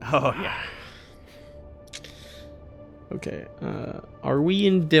 Oh yeah. Okay. Are we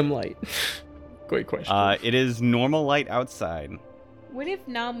in dim light? Great question. It is normal light outside. What if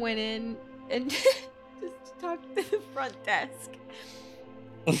Nam went in and just talked to the front desk?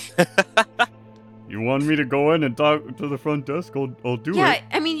 You want me to go in and talk to the front desk? I'll do Yeah, it.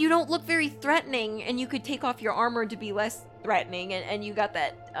 I mean, you don't look very threatening, and you could take off your armor to be less threatening, and you got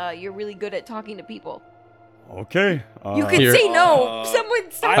that, you're really good at talking to people. Okay. You could Here. say no!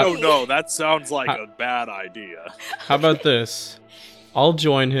 Someone stop I don't me. know. That sounds like a bad idea. How about this? I'll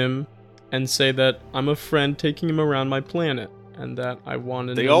join him and say that I'm a friend taking him around my planet, and that I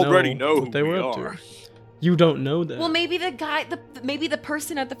wanted They to already know what who they we were up are. to. You don't know that. Well, maybe the guy, maybe the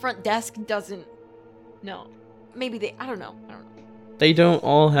person at the front desk doesn't know. Maybe I don't know. They don't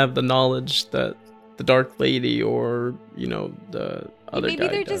all have the knowledge that the Dark Lady or, the other Maybe guy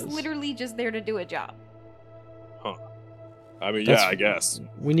they're does. just literally just there to do a job. I mean, That's- yeah, I guess.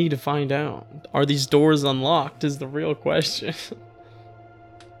 We need to find out. Are these doors unlocked is the real question.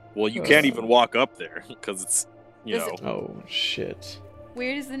 Well, you can't even walk up there because it's, Does it- Oh, shit.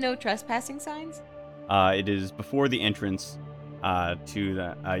 Where is the no trespassing signs? It is before the entrance to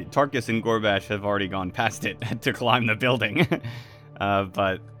the... Tarkus and Gorbash have already gone past it to climb the building.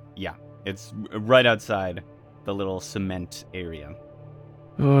 But, yeah, it's right outside the little cement area.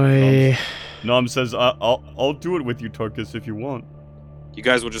 Oi. Nom says, I'll do it with you, Tarkus, if you want. You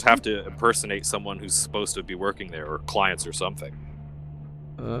guys will just have to impersonate someone who's supposed to be working there or clients or something.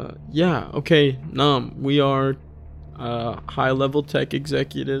 Yeah, okay, we are high-level tech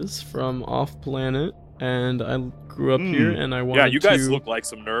executives from off-planet, and I grew up here, and I wanted Yeah, you guys to... look like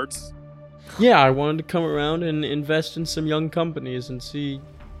some nerds. Yeah, I wanted to come around and invest in some young companies and see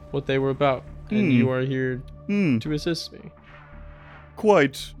what they were about, and you are here to assist me.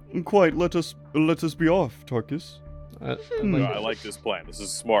 Quite. Let us be off, Tarkus. I like this plan. This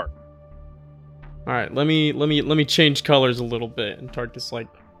is smart. All right, let me change colors a little bit, and Tarkus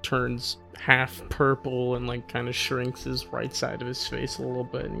turns half purple and kind of shrinks his right side of his face a little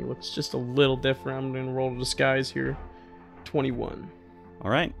bit, and he looks just a little different. I'm gonna roll disguise here. 21.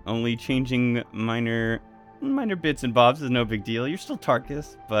 All right, only changing minor bits and bobs is no big deal. You're still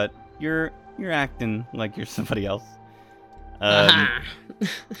Tarkus, but you're acting like you're somebody else.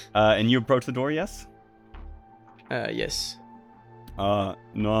 And you approach the door, yes? Yes.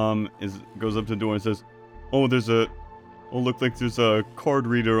 Nom goes up to the door and says, look like there's a card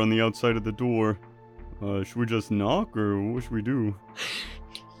reader on the outside of the door. Should we just knock, or what should we do?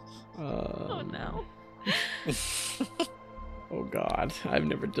 Oh no. Oh God, I've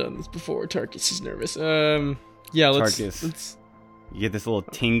never done this before. Tarkus is nervous. Yeah, Tarkus. let's. You get this little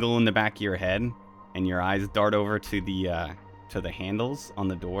tingle in the back of your head, and your eyes dart over to the handles on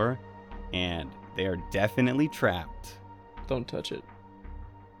the door, and they are definitely trapped. Don't touch it.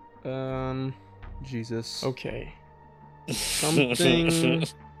 Jesus. Okay.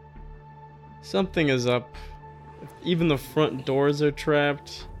 Something is up. If even the front doors are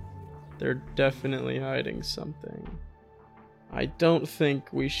trapped, they're definitely hiding something. I don't think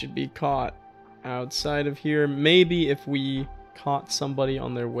we should be caught outside of here. Maybe if we caught somebody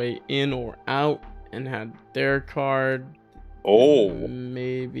on their way in or out and had their card,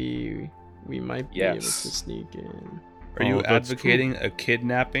 maybe we might be able to sneak in. Are you that's advocating a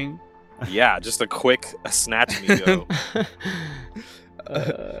kidnapping? Yeah, just a quick snatch me go.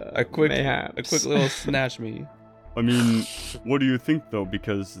 A quick little snatch me. I mean, what do you think, though?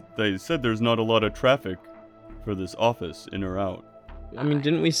 Because they said there's not a lot of traffic for this office, in or out. I mean,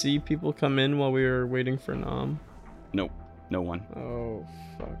 didn't we see people come in while we were waiting for Nam? Nope, no one. Oh,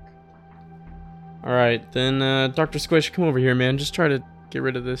 fuck. Alright, then, Dr. Squish, come over here, man. Just try to get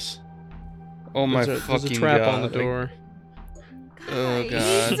rid of this. Oh my There's fucking a trap god. on the door. Oh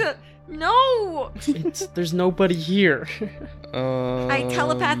Guys, god. no! There's nobody here. I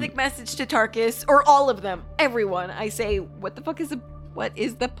telepathic message to Tarkus, or all of them, everyone. I say, what the fuck is what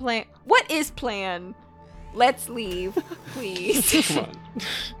is the plan? What is plan? Let's leave, please. Come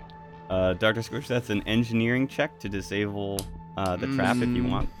on. Dr. Squish, that's an engineering check to disable the trap if you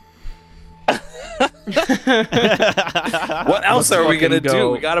want. What else are we gonna do?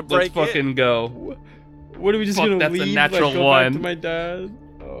 We gotta break Let's fucking go. What are we just Fuck, gonna that's a leave? natural like, go one. Back to my dad?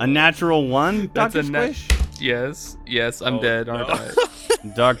 Oh. A natural 1, That's Dr. a Squish? Yes, I'm dead, aren't I?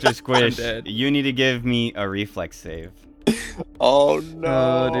 Dr. Squish, dead. you need to give me a reflex save. Oh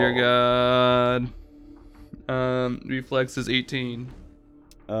no! Oh dear god. Reflex is 18.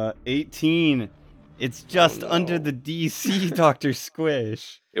 18. It's just under the DC, Dr.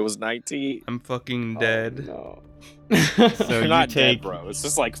 Squish. It was 19. I'm fucking dead. No. So You're you not take dead, bro. It's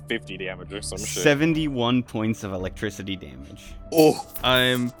just like 50 damage or some shit. 71 points of electricity damage. Oh,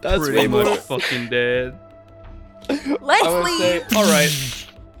 I'm That's pretty way more- much fucking dead. Let's I would say, leave. alright,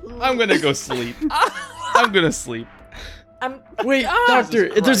 I'm gonna go sleep. I'm gonna sleep. Wait, Ah, doctor,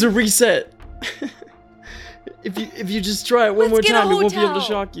 Jesus there's a reset. If you just try it one Let's more get a time, it won't be able to hotel.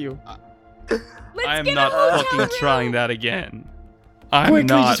 shock you. Let's I'm get not a hotel fucking room. trying that again. I'm Quickly,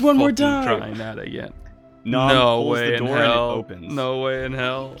 not just one more fucking time. trying that again. Nom No pulls way the in door and it hell. opens. No way in Are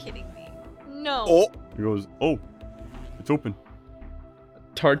hell. you kidding me? No. oh, He goes, oh, it's open.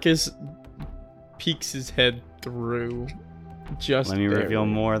 Tarkus peeks his head through. Just Let me reveal barely.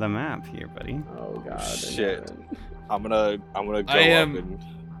 more of the map here, buddy. Oh god. Shit. I'm gonna go I am- up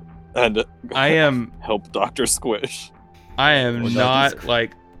and I am help Dr. Squish. I am Well, not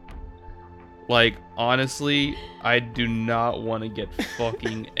that's- like honestly, I do not want to get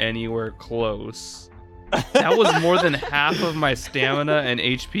fucking anywhere close. That was more than half of my stamina and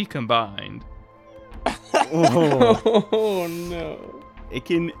HP combined. Oh. Oh no. It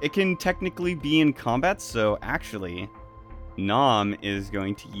can technically be in combat, so actually, Nom is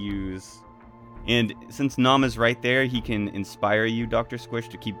going to use, and since Nom is right there, he can inspire you, Dr. Squish,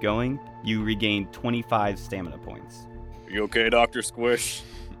 to keep going. You regain 25 stamina points. Are you okay, Dr. Squish?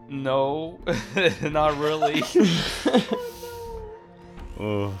 No, not really.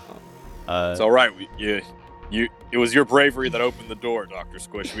 Oh. It's all right. It was your bravery that opened the door, Dr.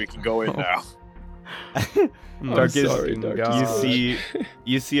 Squish. We can go in now. Darkest, sorry, Dr.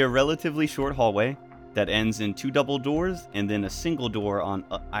 you see a relatively short hallway that ends in 2 double doors and then a single door on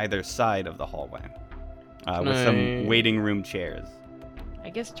either side of the hallway, with some Nice. waiting room chairs. I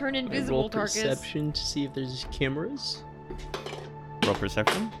guess turn Can I roll invisible, Tarkus. perception to see if there's cameras. Roll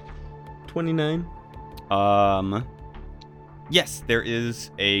perception. 29. Yes, there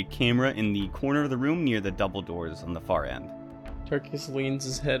is a camera in the corner of the room near the double doors on the far end. Tarkus leans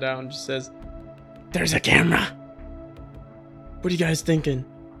his head out and just says, "There's a camera. What are you guys thinking?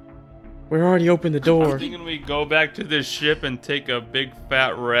 We're already opened the I'm door." thinking we go back to this ship and take a big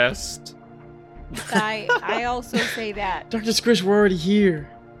fat rest. I also say that. Dr. Squish, we're already here.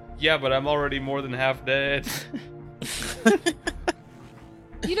 Yeah, but I'm already more than half dead.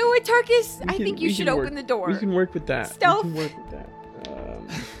 You know what, Tarkus? I can- think you we should can open work- the door. We can work with that. Stealth. We can work with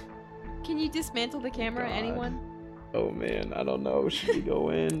that. Can you dismantle the camera, God. anyone? Oh man, I don't know. Should we go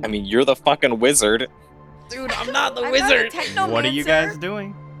in? I mean, you're the fucking wizard. dude, I'm not the I'm wizard. Not a technomancer. What are you guys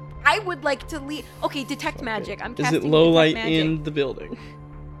doing? I would like to leave. Okay, detect magic. I'm Is casting it low detect light magic. in the building?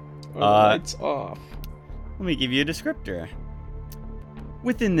 Or Uh, lights off. Let me give you a descriptor.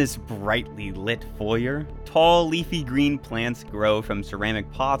 Within this brightly lit foyer, tall leafy green plants grow from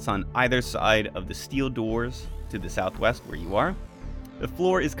ceramic pots on either side of the steel doors to the southwest where you are. The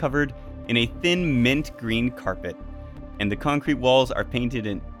floor is covered in a thin mint green carpet, and the concrete walls are painted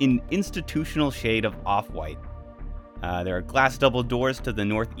in an institutional shade of off-white. There are glass double doors to the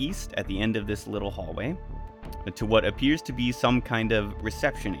northeast at the end of this little hallway, to what appears to be some kind of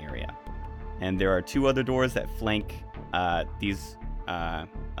reception area. And there are 2 other doors that flank the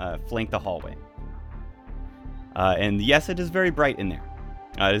hallway. And yes, it is very bright in there.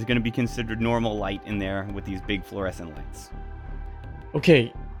 It is going to be considered normal light in there with these big fluorescent lights.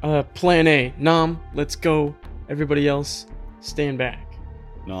 Okay, plan A. Nom, let's go. Everybody else, stand back.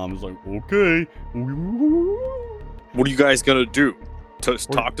 Nom's like, okay. What are you guys gonna do?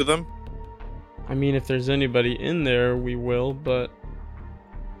 Talk to them? I mean, if there's anybody in there, we will, but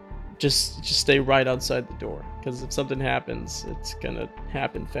just stay right outside the door, because if something happens, it's gonna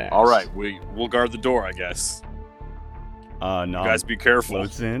happen fast. All right, we'll guard the door, I guess. Nom You guys be careful.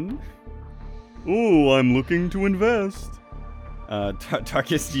 floats in. Oh, I'm looking to invest.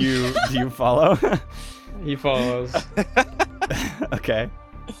 Tarkus, do you follow? He follows. Okay.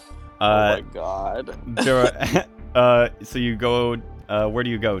 Oh my god. There are, so you go. Where do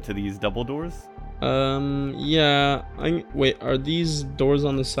you go? To these double doors? Yeah. Wait, are these doors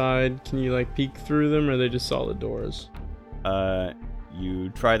on the side? Can you like peek through them, or are they just solid doors? You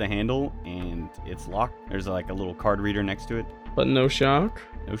try the handle and it's locked. There's like a little card reader next to it. But no shock?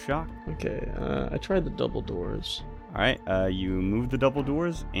 No shock. Okay, I tried the double doors. All right. You move the double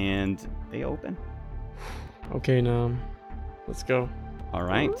doors and they open. Okay, Nom. Let's go. All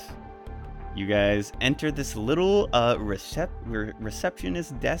right. You guys enter this little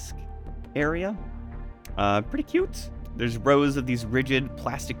receptionist desk area. Pretty cute. There's rows of these rigid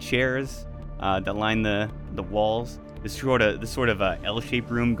plastic chairs that line the walls. This sort of L-shaped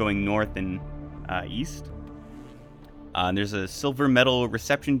room going north and east. There's a silver metal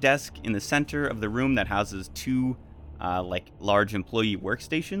reception desk in the center of the room that houses 2 large employee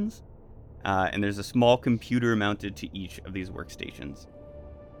workstations. And there's a small computer mounted to each of these workstations.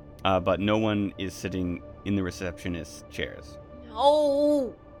 But no one is sitting in the receptionist chairs.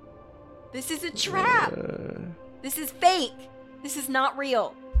 No! This is a trap! This is fake! This is not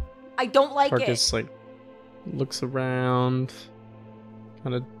real. I don't like Tarkus like looks around,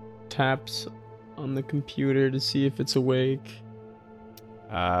 kind of taps on the computer to see if it's awake.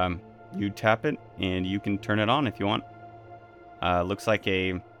 You tap it and you can turn it on if you want. Looks like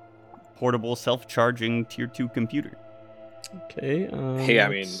a portable self-charging tier 2 computer. Okay. Hey, I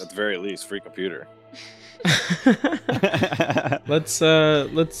mean, at the very least, free computer. let's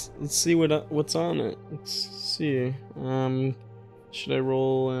see what's on it. Let's see. Should I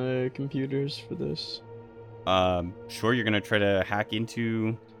roll computers for this? Sure. You're gonna try to hack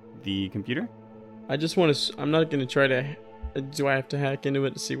into the computer. I just want to. I'm not gonna try to. Do I have to hack into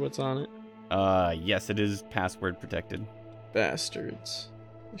it to see what's on it? Yes, it is password protected. Bastards!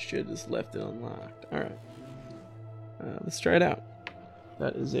 I should have just left it unlocked. All right. Let's try it out.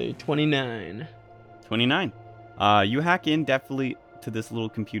 That is a 29. 29. You hack in definitely to this little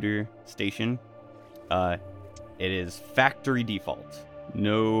computer station. It is factory default.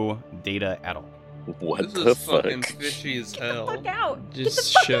 No data at all. What This the is fucking fuck? fishy as Get the hell. fuck out! Get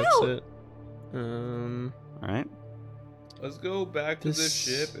Just the fuck shuts out! it. All right. Let's go back to the This-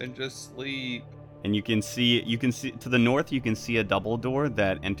 ship and just sleep. And you can see to the north. You can see a double door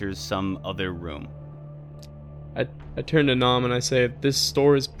that enters some other room. I turn to Nom and I say, "This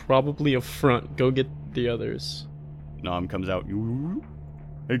store is probably a front. Go get the others." Nom comes out.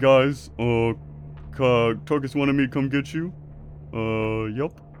 Hey guys, Tarkus wanted me to come get you.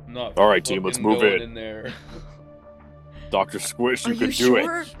 Yup. Not All right, team, let's fucking move going in. there. Dr. Squish, Are you you could do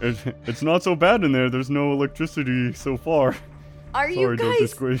sure? it. It's not so bad in there. There's no electricity so far. Are Sorry, you Dr.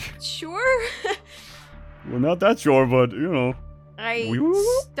 guys Squish. sure? We're not that sure, but you know. I Wee-woo.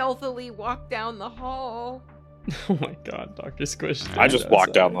 stealthily walk down the hall. Oh my God, Dr. Squish! I just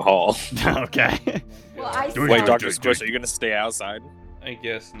walked down the hall. Okay. Well, I Do it, Wait, sound- Dr. Squish, are you gonna stay outside? I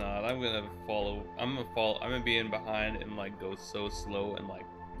guess not. I'm gonna follow. I'm gonna be in behind and like go so slow and like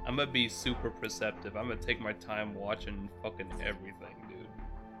I'm gonna be super perceptive. I'm gonna take my time watching fucking everything, dude.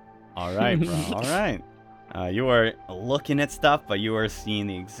 All right, bro. All right. You are looking at stuff, but you are seeing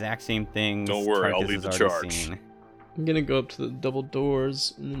the exact same things. Don't worry, I'll Tarkus lead has the already charge. seen. I'm gonna go up to the double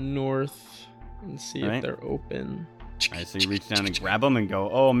doors in the north and see Alright. if they're open. All right, so you reach down and grab them and go,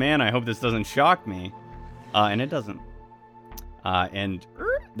 "Oh man, I hope this doesn't shock me," and it doesn't. And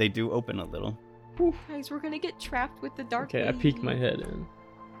they do open a little. Guys, we're gonna get trapped with the dark Okay, I lady. peek my head in.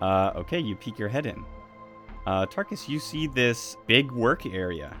 Okay, you peek your head in. Tarkus, you see this big work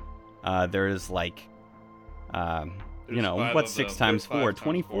area. There's like, There's five what's of 6 them. times There's 4? 5 times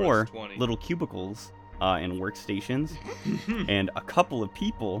 24 4 is 20. little cubicles and workstations, and a couple of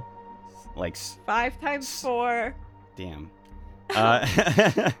people, like, 5 times 4. damn.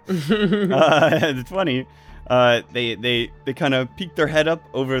 It's funny. They kind of peek their head up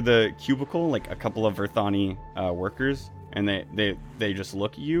over the cubicle, like a couple of Verthani workers, and they just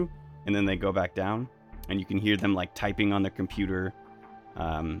look at you, and then they go back down, and you can hear them like typing on their computer,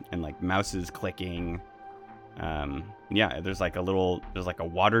 and like mouses clicking. There's like a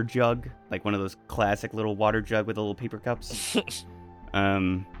water jug, like one of those classic little water jug with the little paper cups.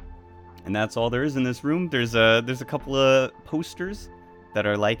 And that's all there is in this room. There's a couple of posters that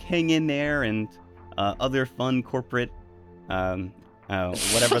are like hang in there and other fun corporate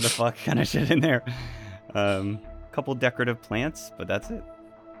whatever the fuck kind of shit in there. Couple decorative plants, but that's it.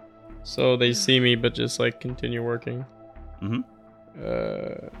 So they see me, but just like continue working. Mhm.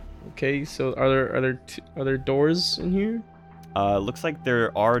 Okay. So are there doors in here? Looks like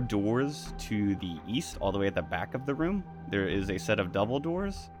there are doors to the east, all the way at the back of the room. There is a set of double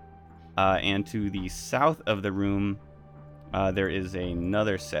doors. And to the south of the room, there is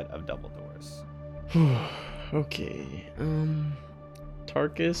another set of double doors. Okay.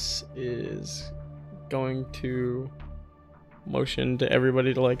 Tarkus is going to motion to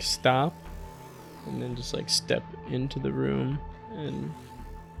everybody to like stop, and then just like step into the room and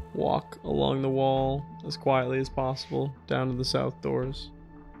walk along the wall as quietly as possible down to the south doors.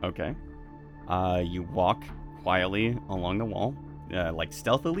 Okay. You walk quietly along the wall, like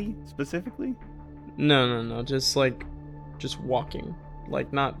stealthily, specifically? No. Just walking.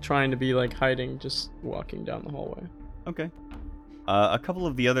 Like not trying to be like hiding, just walking down the hallway. Okay. A couple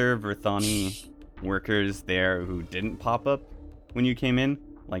of the other Verthani workers there who didn't pop up when you came in,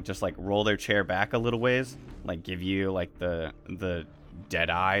 like just like roll their chair back a little ways, like give you like the dead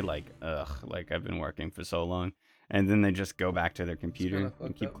eye, like ugh, like I've been working for so long, and then they just go back to their computer kinda and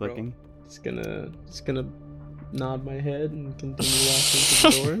fucked keep up, bro. clicking. Just gonna nod my head and continue walking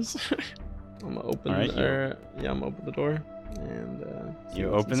to the doors. I'm gonna open. Alright, I'm gonna open the door and. See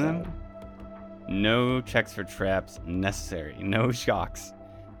You what's open them? inside. No checks for traps necessary. No shocks.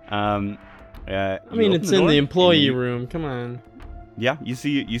 I mean, it's in the employee room. Come on. Yeah, you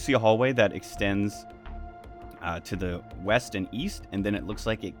see a hallway that extends to the west and east, and then it looks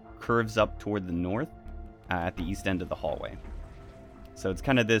like it curves up toward the north at the east end of the hallway. So it's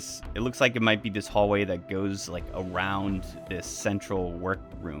kind of this. It looks like it might be this hallway that goes like around this central work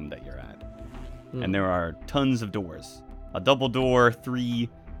room that you're at, and there are tons of doors. A double door, 3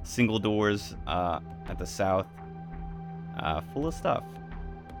 single doors at the south, full of stuff.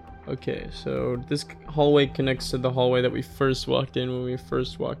 Okay, so this hallway connects to the hallway that we first walked in when we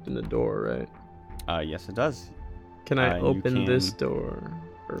first walked in the door, right? Yes, it does. Can I you open this can- door?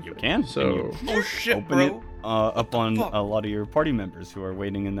 You Perfect. can. So Oh shit, Open bro. it up on fuck? a lot of your party members who are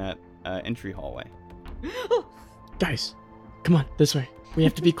waiting in that entry hallway. guys, come on, this way. We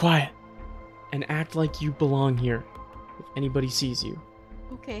have to be quiet and act like you belong here. If anybody sees you.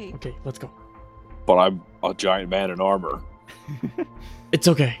 Okay. Okay, let's go. But I'm a giant man in armor. It's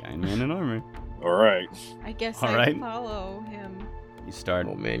okay. Giant man in armor. All right. I guess All I right. follow him. You start.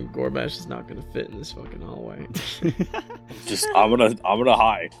 Oh man, Gorbash is not gonna fit in this fucking hallway. Just I'm gonna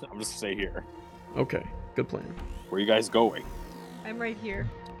hide. I'm just stay here. Okay, good plan. Where you guys going? I'm right here.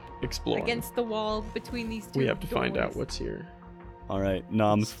 Explore. Against the wall between these two We have to find out doors. what's here. All right,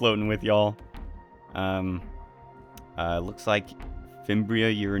 Nom's floating with y'all. Looks like Fimbria,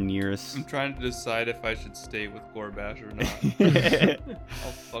 you're nearest. I'm trying to decide if I should stay with Gorbash or not.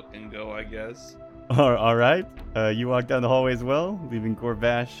 I'll fucking go, I guess. All right. You walk down the hallway as well, leaving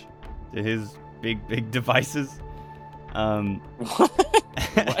Gorbash to his big devices.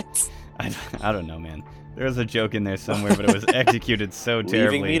 What? I don't know, man. There was a joke in there somewhere, but it was executed so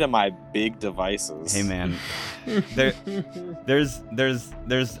terribly. Leaving me to my big devices. Hey, man. There's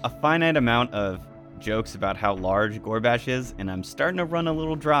a finite amount of jokes about how large Gorbash is, and I'm starting to run a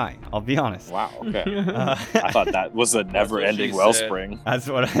little dry. I'll be honest. Wow. Okay. Uh, I thought that was a never-ending she wellspring. That's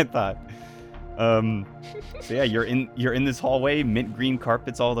what I thought. So yeah, you're in this hallway, mint green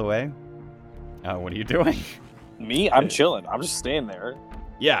carpets all the way. What are you doing? Me? I'm chilling. I'm just staying there.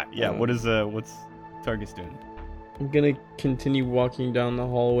 Yeah. What's Targus doing? I'm gonna continue walking down the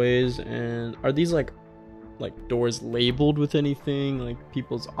hallways, and are these like doors labeled with anything, like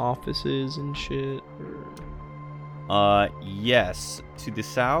people's offices and shit? Or... Yes. To the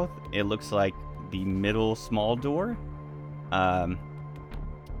south, it looks like the middle small door. Well,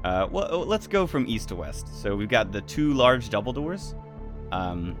 let's go from east to west. So we've got the 2 large double doors.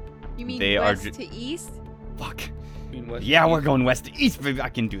 You mean They are west to east? Fuck. West Yeah, to we're east. going west to east, baby. I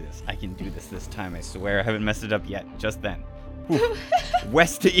can do this. I can do this time. I swear. I haven't messed it up yet. Just then. Whew.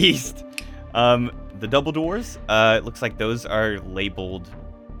 West to east. The double doors. It looks like those are labeled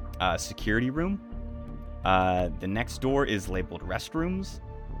security room. The next door is labeled restrooms.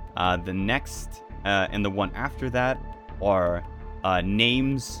 The next and the one after that are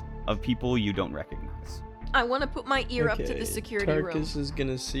names of people you don't recognize. I want to put my ear up to the security room. Tarkus is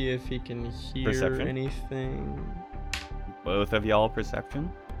gonna see if he can hear Perception? anything. Both of y'all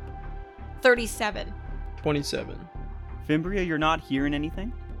perception. 37. 27. Fimbria, you're not hearing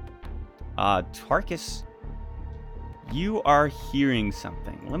anything. Tarkus, you are hearing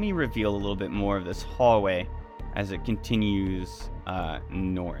something. Let me reveal a little bit more of this hallway as it continues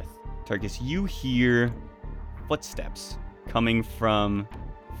north. Tarkus, you hear footsteps coming from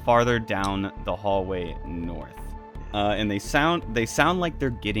farther down the hallway north, and they sound like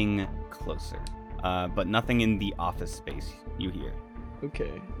they're getting closer, but nothing in the office space you hear.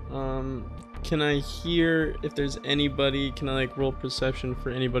 Okay. Can I hear if there's anybody? Can I like roll perception for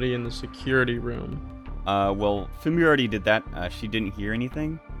anybody in the security room? Well, Fimbria already did that. She didn't hear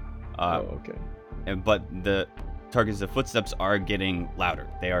anything. Okay. But the footsteps are getting louder.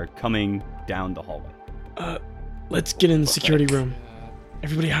 They are coming down the hallway. Let's get in the security room.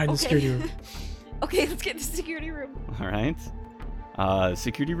 Everybody hide in the security room. Okay, let's get in the security room. All right.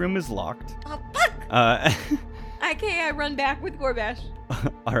 Security room is locked. Oh, fuck! Okay, I run back with Gorbash.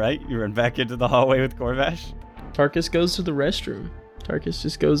 All right, you run back into the hallway with Gorbash. Tarkus goes to the restroom. Tarkus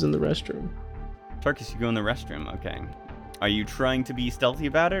just goes in the restroom. Tarkus, you go in the restroom. Okay. Are you trying to be stealthy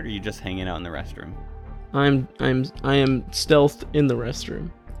about it, or are you just hanging out in the restroom? I am stealthed in the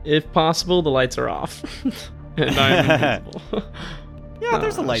restroom. If possible, the lights are off. And I'm invisible. Yeah,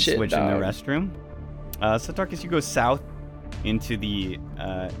 there's a light shit, switch in the dog. restroom. So Tarkus, you go south into the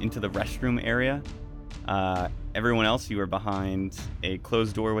restroom area. Everyone else, you are behind a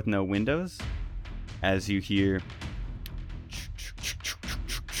closed door with no windows. As you hear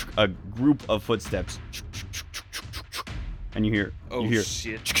a group of footsteps, and you hear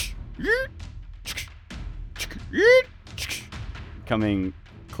Shit. coming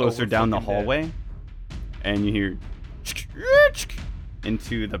closer we're down the fucking dead. hallway, and you hear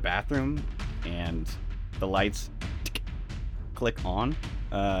into the bathroom, and the lights click on.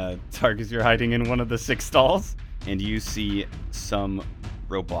 Tarkus, you're hiding in one of the 6 stalls, and you see some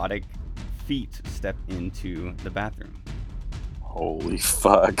robotic feet step into the bathroom. Holy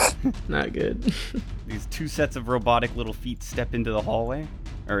fuck. Not good. These 2 sets of robotic little feet step into the hallway,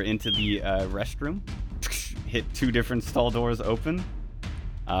 or into the restroom, hit 2 different stall doors open,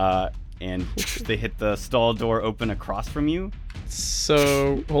 and they hit the stall door open across from you.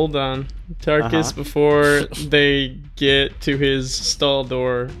 So, hold on. Tarkus, before they get to his stall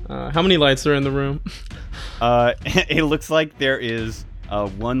door, how many lights are in the room? It looks like there is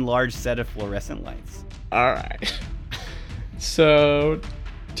 1 large set of fluorescent lights. Alright. So,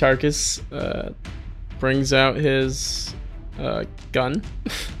 Tarkus brings out his gun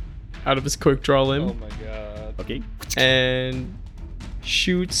out of his quick draw limb Oh my god. Okay. and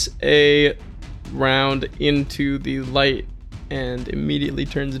shoots a round into the light and immediately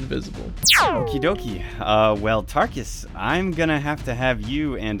turns invisible. Okie dokie. Well, Tarkus, I'm gonna have to have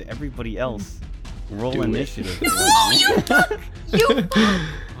you and everybody else roll Do it. initiative. You fuck!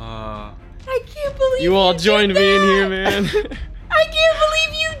 I can't believe You all did joined me in here, that! man. I can't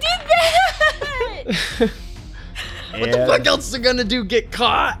believe you did that! What the fuck else are gonna do? Get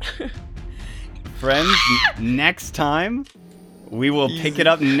caught? Friends, next time, we will pick it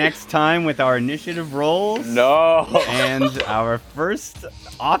up next time with our initiative rolls. No. And our first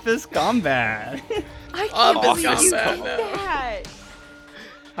office combat. I can't believe you did combat. that!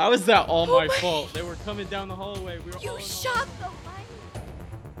 How is that all Oh my my- fault? They were coming down the hallway. We were all You in the shot the light!